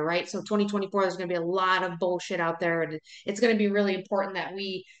election year, right? So 2024, there's going to be a lot of bullshit out there, and it's going to be really important that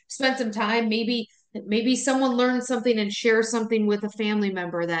we spend some time. Maybe someone learns something and shares something with a family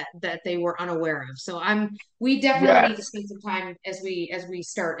member that they were unaware of. So we definitely need to spend some time as we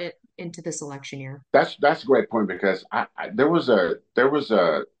start it into this election year. That's a great point, because there was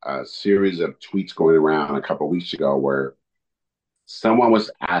a series of tweets going around a couple of weeks ago where someone was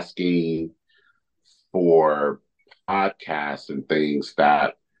asking for podcasts and things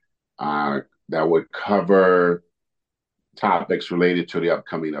that would cover topics related to the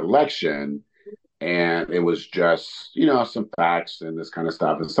upcoming election. And it was just, some facts and this kind of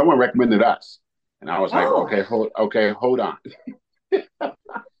stuff. And someone recommended us. And I was like, okay, hold on.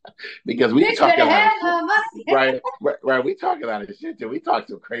 Because we talk about right. We talk about it shit too. We talk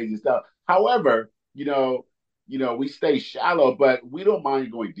some crazy stuff. However, we stay shallow, but we don't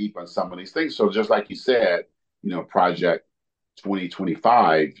mind going deep on some of these things. So just like you said, Project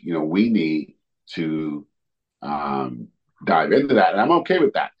 2025, we need to dive into that. And I'm okay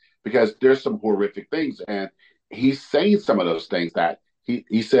with that, because there's some horrific things. And he's saying some of those things that he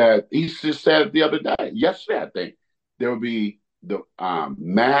just said the other day, yesterday, I think, there would be the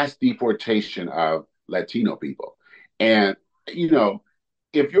mass deportation of Latino people. And,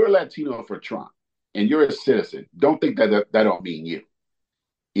 if you're a Latino for Trump and you're a citizen, don't think that don't mean you.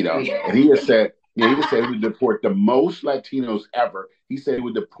 And he has said, he would deport the most Latinos ever. He said he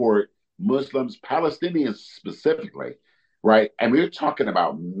would deport Muslims, Palestinians specifically, right? And we're talking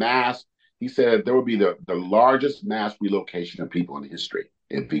about mass. He said there would be the largest mass relocation of people in history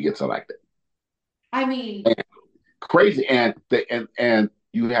if he gets elected. I mean, crazy. And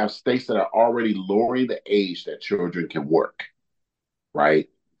you have states that are already lowering the age that children can work. right?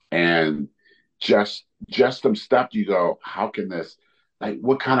 And just some stuff you go, how can this, like,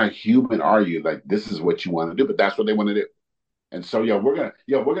 what kind of human are you? Like, this is what you want to do, but that's what they want to do. And so, we're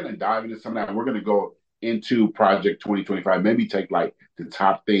gonna dive into some of that. We're gonna go into Project 2025. Maybe take like the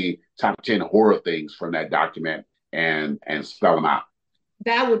top 10 horror things from that document and spell them out.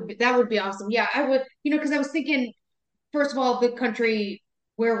 That would be awesome. Yeah, I would, because I was thinking, first of all, the country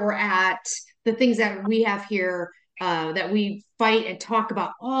where we're at, the things that we have here, that we fight and talk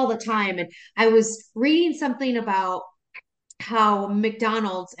about all the time. And I was reading something about how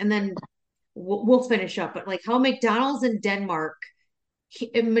McDonald's, and then we'll finish up, but like how McDonald's in Denmark,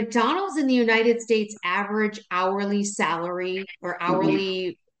 McDonald's in the United States average hourly salary or Mm-hmm.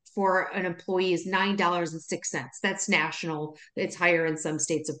 hourly for an employee is $9.06. That's national. It's higher in some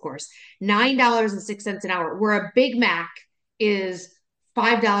states, of course. $9.06 an hour, where a Big Mac is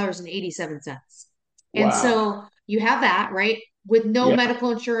 $5.87. And Wow. so you have that, right? With no Yeah.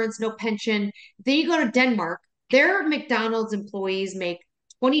 medical insurance, no pension. Then you go to Denmark, their McDonald's employees make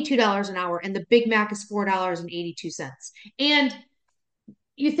 $22 an hour, and the Big Mac is $4.82. And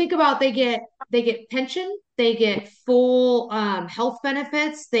you think about, they get pension, they get full health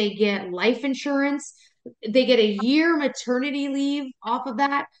benefits, they get life insurance, they get a year maternity leave off of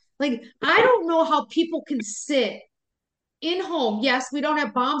that. Like, I Right. don't know how people can sit in home. Yes, we don't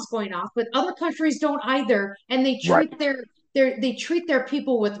have bombs going off, but other countries don't either, and they Right. treat their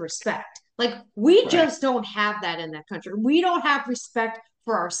people with respect. Like, we Right. just don't have that in that country. We don't have respect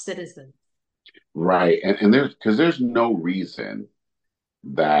for our citizens. Right. And there's no reason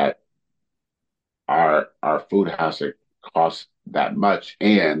that our food has to cost that much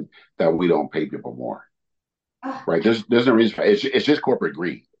and that we don't pay people more. Ugh. Right. There's no reason for it. It's just corporate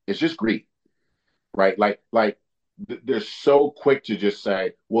greed. It's just greed. Right. They're so quick to just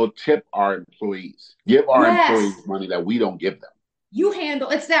say, "We'll tip our employees, give our employees Yes, money that we don't give them." you handle,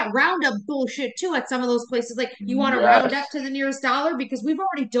 it's that roundup bullshit too at some of those places. Like, you want to round up Yes. to the nearest dollar because we've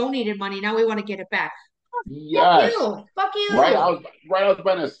already donated money. Now we want to get it back. Oh, fuck Yes. you. Fuck Right. you. I was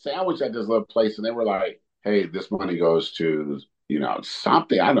buying a sandwich at this little place, and they were like, "Hey, this money goes to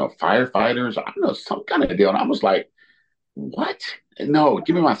something. I don't know, firefighters. I don't know, some kind of deal." And I was like, "What? No,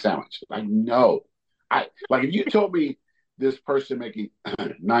 give me my sandwich." Like, no. I like if you told me this person making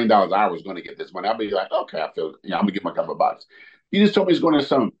 $9 an hour was going to get this money, I'd be like, okay, I'm gonna give him a couple of bucks. You just told me it's going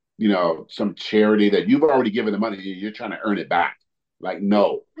to some charity that you've already given the money. You're trying to earn it back. Like,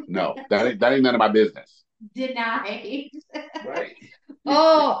 no, no, that ain't none of my business. Denied. Right.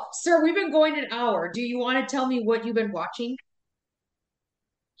 Oh, sir, we've been going an hour. Do you want to tell me what you've been watching?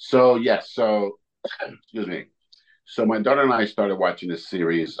 So yes, so excuse me. So my daughter and I started watching this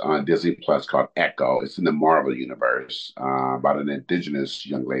series on Disney Plus called Echo. It's in the Marvel universe, about an indigenous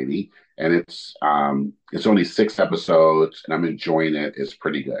young lady, and it's only 6 episodes, and I'm enjoying it. It's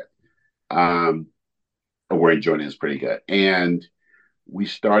pretty good. Um, we're enjoying it. It's pretty good. And we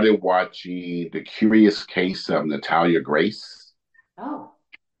started watching The Curious Case of Natalia Grace, Oh,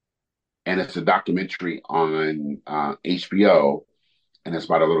 and it's a documentary on HBO, and it's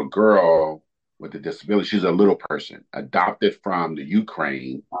about a little girl with a disability. She's a little person adopted from the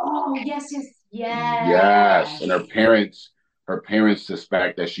Ukraine. oh, yes, yes, Yes, and yes. her parents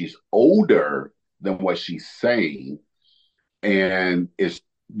suspect that she's older than what she's saying, and it's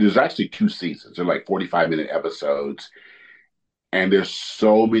there's actually 2 seasons. They're like 45-minute episodes, and there's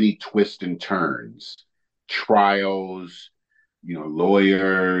so many twists and turns, trials,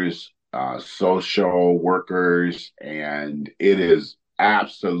 lawyers, social workers, and it is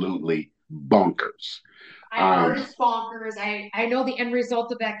absolutely bonkers. I Um, heard it's bonkers. I know the end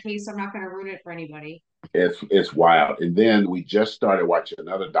result of that case. I'm not going to ruin it for anybody. it's wild. And then we just started watching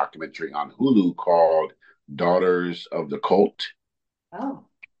another documentary on Hulu called Daughters of the Cult. Oh,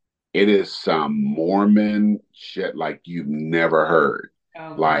 It is some Mormon shit like you've never heard.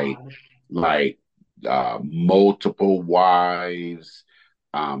 oh Like God. like multiple wives,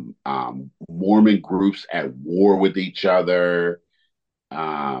 Mormon groups at war with each other,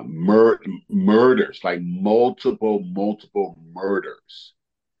 murders, like multiple murders.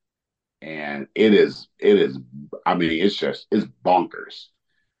 And it is, I mean, it's bonkers.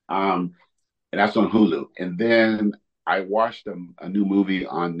 Um, and that's on Hulu. And then I watched a new movie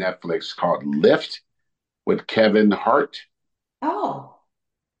on Netflix called Lift with Kevin Hart. Oh,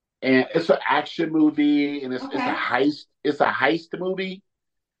 And it's an action movie, and it's a okay. heist. It's a heist movie,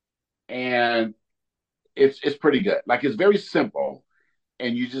 and it's pretty good. Like, it's very simple,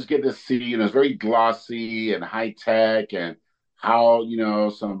 and you just get to see, it's very glossy and high tech, and how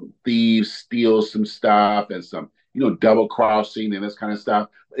some thieves steal some stuff, and some double crossing and this kind of stuff.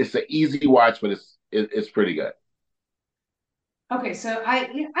 It's an easy watch, but it's pretty good. Okay, so I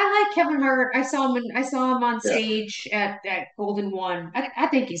like Kevin Hart. I saw him on Yeah, stage at Golden One. I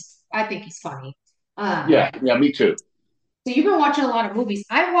think he's funny. yeah, yeah. Me too. So you've been watching a lot of movies.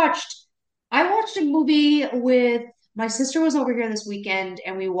 I watched a movie with my sister was over here this weekend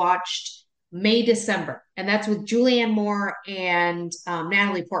and we watched May December, and that's with Julianne Moore and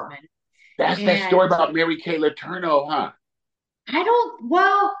Natalie Portman. That's that story And about Mary Kay Letourneau, huh? I don't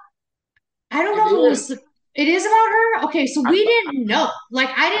well, I don't It know if it was is. it is about her. Okay, so I we thought. didn't know. Like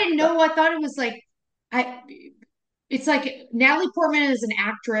I didn't know. I thought it was like I it's like Natalie Portman is an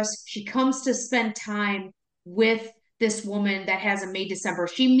actress. She comes to spend time with this woman that has a May December.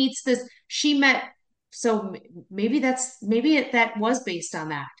 She met, so that was based on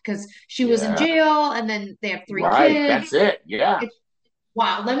that because she was in Yeah, jail and then they have three right. That's kids. it. Yeah. It,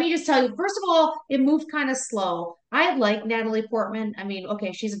 wow, let me just tell you, first of all, it moved kind of slow. I like Natalie Portman. I mean,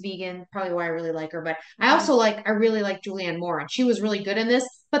 okay, she's a vegan, probably why I really like her, but I really like Julianne Moore, and she was really good in this.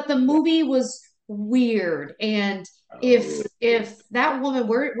 But the Yeah. movie was weird. And Oh, if that woman,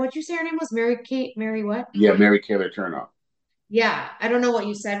 what'd you say her name was? Mary what? yeah, Mary Kay Letourneau. Yeah, I don't know what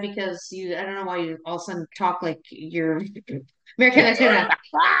you said because I don't know why you all of a sudden talk like you're American Latina.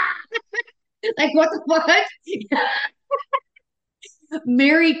 Like, what the fuck?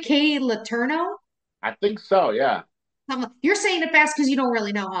 Mary Kay Letourneau? I think so. Yeah. You're saying it fast because you don't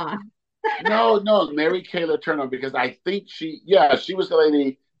really know, huh? No, no, Mary Kay Letourneau, because I think yeah, she was the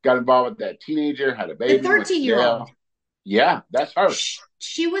lady got involved with that teenager, had a The baby, went to 13-year-old. jail. Yeah, that's her.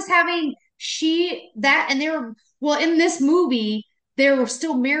 She was having she that and they were well in this movie they were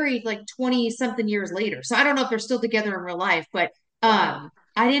still married like 20 something years later. So I don't know if they're still together in real life, but Wow.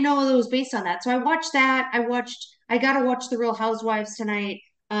 I didn't know it was based on that. So I watched that. I got to watch The Real Housewives tonight.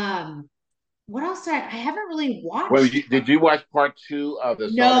 Um what else I haven't really Well, watched. did you watch part two of the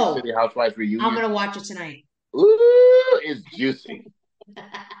Salt Lake No, City Housewives I'm reunion? gonna watch it tonight. Ooh, it's juicy.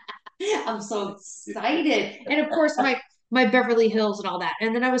 I'm so excited. And of course my Beverly Hills and all that.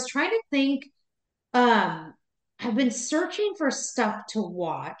 And then I was trying to think um I've been searching for stuff to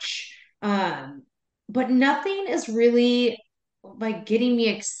watch. But nothing is really like getting me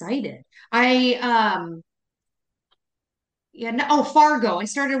excited. I yeah, no, oh Fargo. I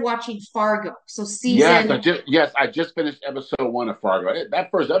started watching Fargo. So season I just finished episode one of Fargo. That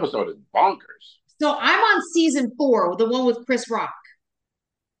first episode is bonkers. so I'm on season 4, the one with Chris Rock.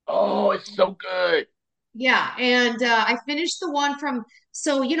 Oh, it's so good. Yeah, and I finished the one from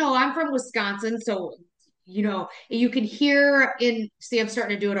I'm from Wisconsin, so you can hear in see I'm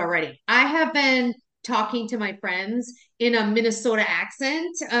starting to do it already. I have been talking to my friends in a Minnesota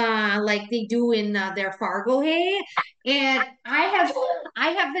accent, like they do in their Fargo, hey, and I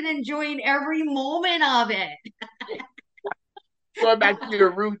have been enjoying every moment of it. Going back to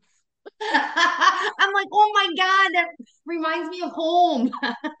your roots. I'm like, oh my God, that reminds me of home.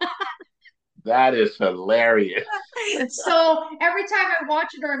 That is hilarious. So every time I watch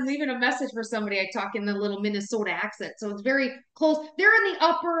it or I'm leaving a message for somebody, I talk in the little Minnesota accent. So it's very close. They're in the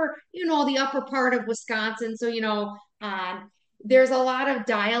upper part of Wisconsin. So, there's a lot of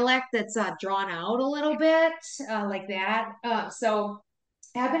dialect that's drawn out a little bit like that. So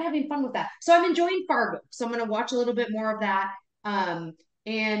I've been having fun with that. So I'm enjoying Fargo. So I'm going to watch a little bit more of that.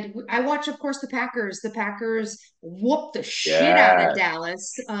 And I watch, of course, the Packers. The Packers whooped the shit out of Yeah.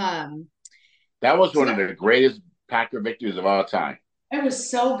 Dallas. That was So one of that the greatest Packer victories of all time. It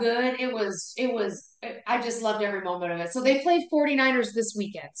was so good. I just loved every moment of it. So they play 49ers this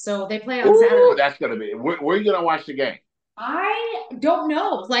weekend. So they play on Ooh, Saturday. that's gonna be. Where are you gonna watch the game? I don't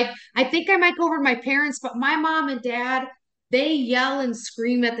know. Like, I think I might go over to my parents, but my mom and dad, they yell and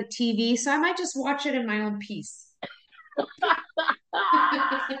scream at the TV. So I might just watch it in my own peace.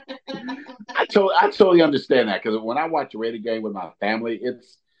 I totally understand that because when I watch a Raider game with my family,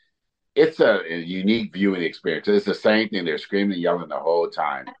 it's a unique viewing experience. It's the same thing. They're screaming and yelling the whole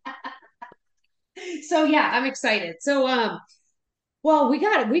time. So yeah, I'm excited. So well, we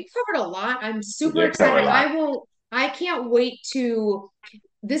got it. We covered a lot. I'm We super did cover a excited. lot. I can't wait to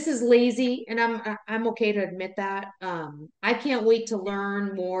this is lazy and I'm okay to admit that. I can't wait to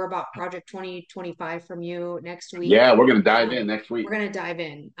learn more about Project 2025 from you next week. Yeah, we're gonna dive in next We're week. going to dive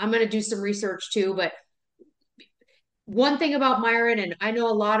in. I'm going to do some research too, but one thing about Myron, and I know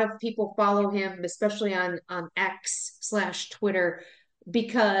a lot of people follow him, especially on X/Twitter,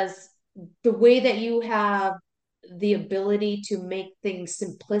 because the way that you have the ability to make things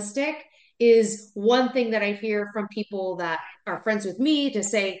simplistic is one thing that I hear from people that are friends with me to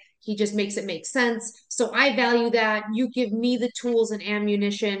say he just makes it make sense. So I value that. You give me the tools and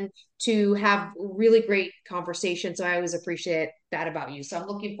ammunition to have really great conversations. So I always appreciate that about you. So I'm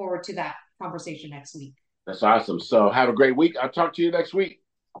looking forward to that conversation next week. That's awesome. So have a great week. I'll talk to you next week.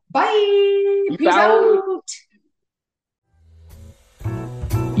 Bye. Peace out.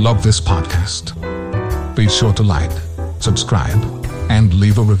 Love this podcast? Be sure to like, subscribe, and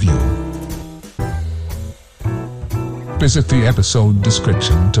leave a review. Visit the episode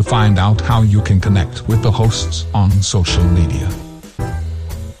description to find out how you can connect with the hosts on social media.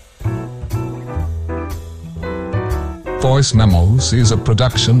 Voice Memos is a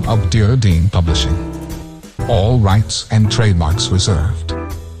production of Dear Dean Publishing. All rights and trademarks reserved.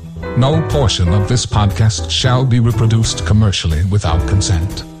 No portion of this podcast shall be reproduced commercially without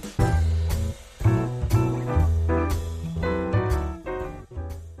consent.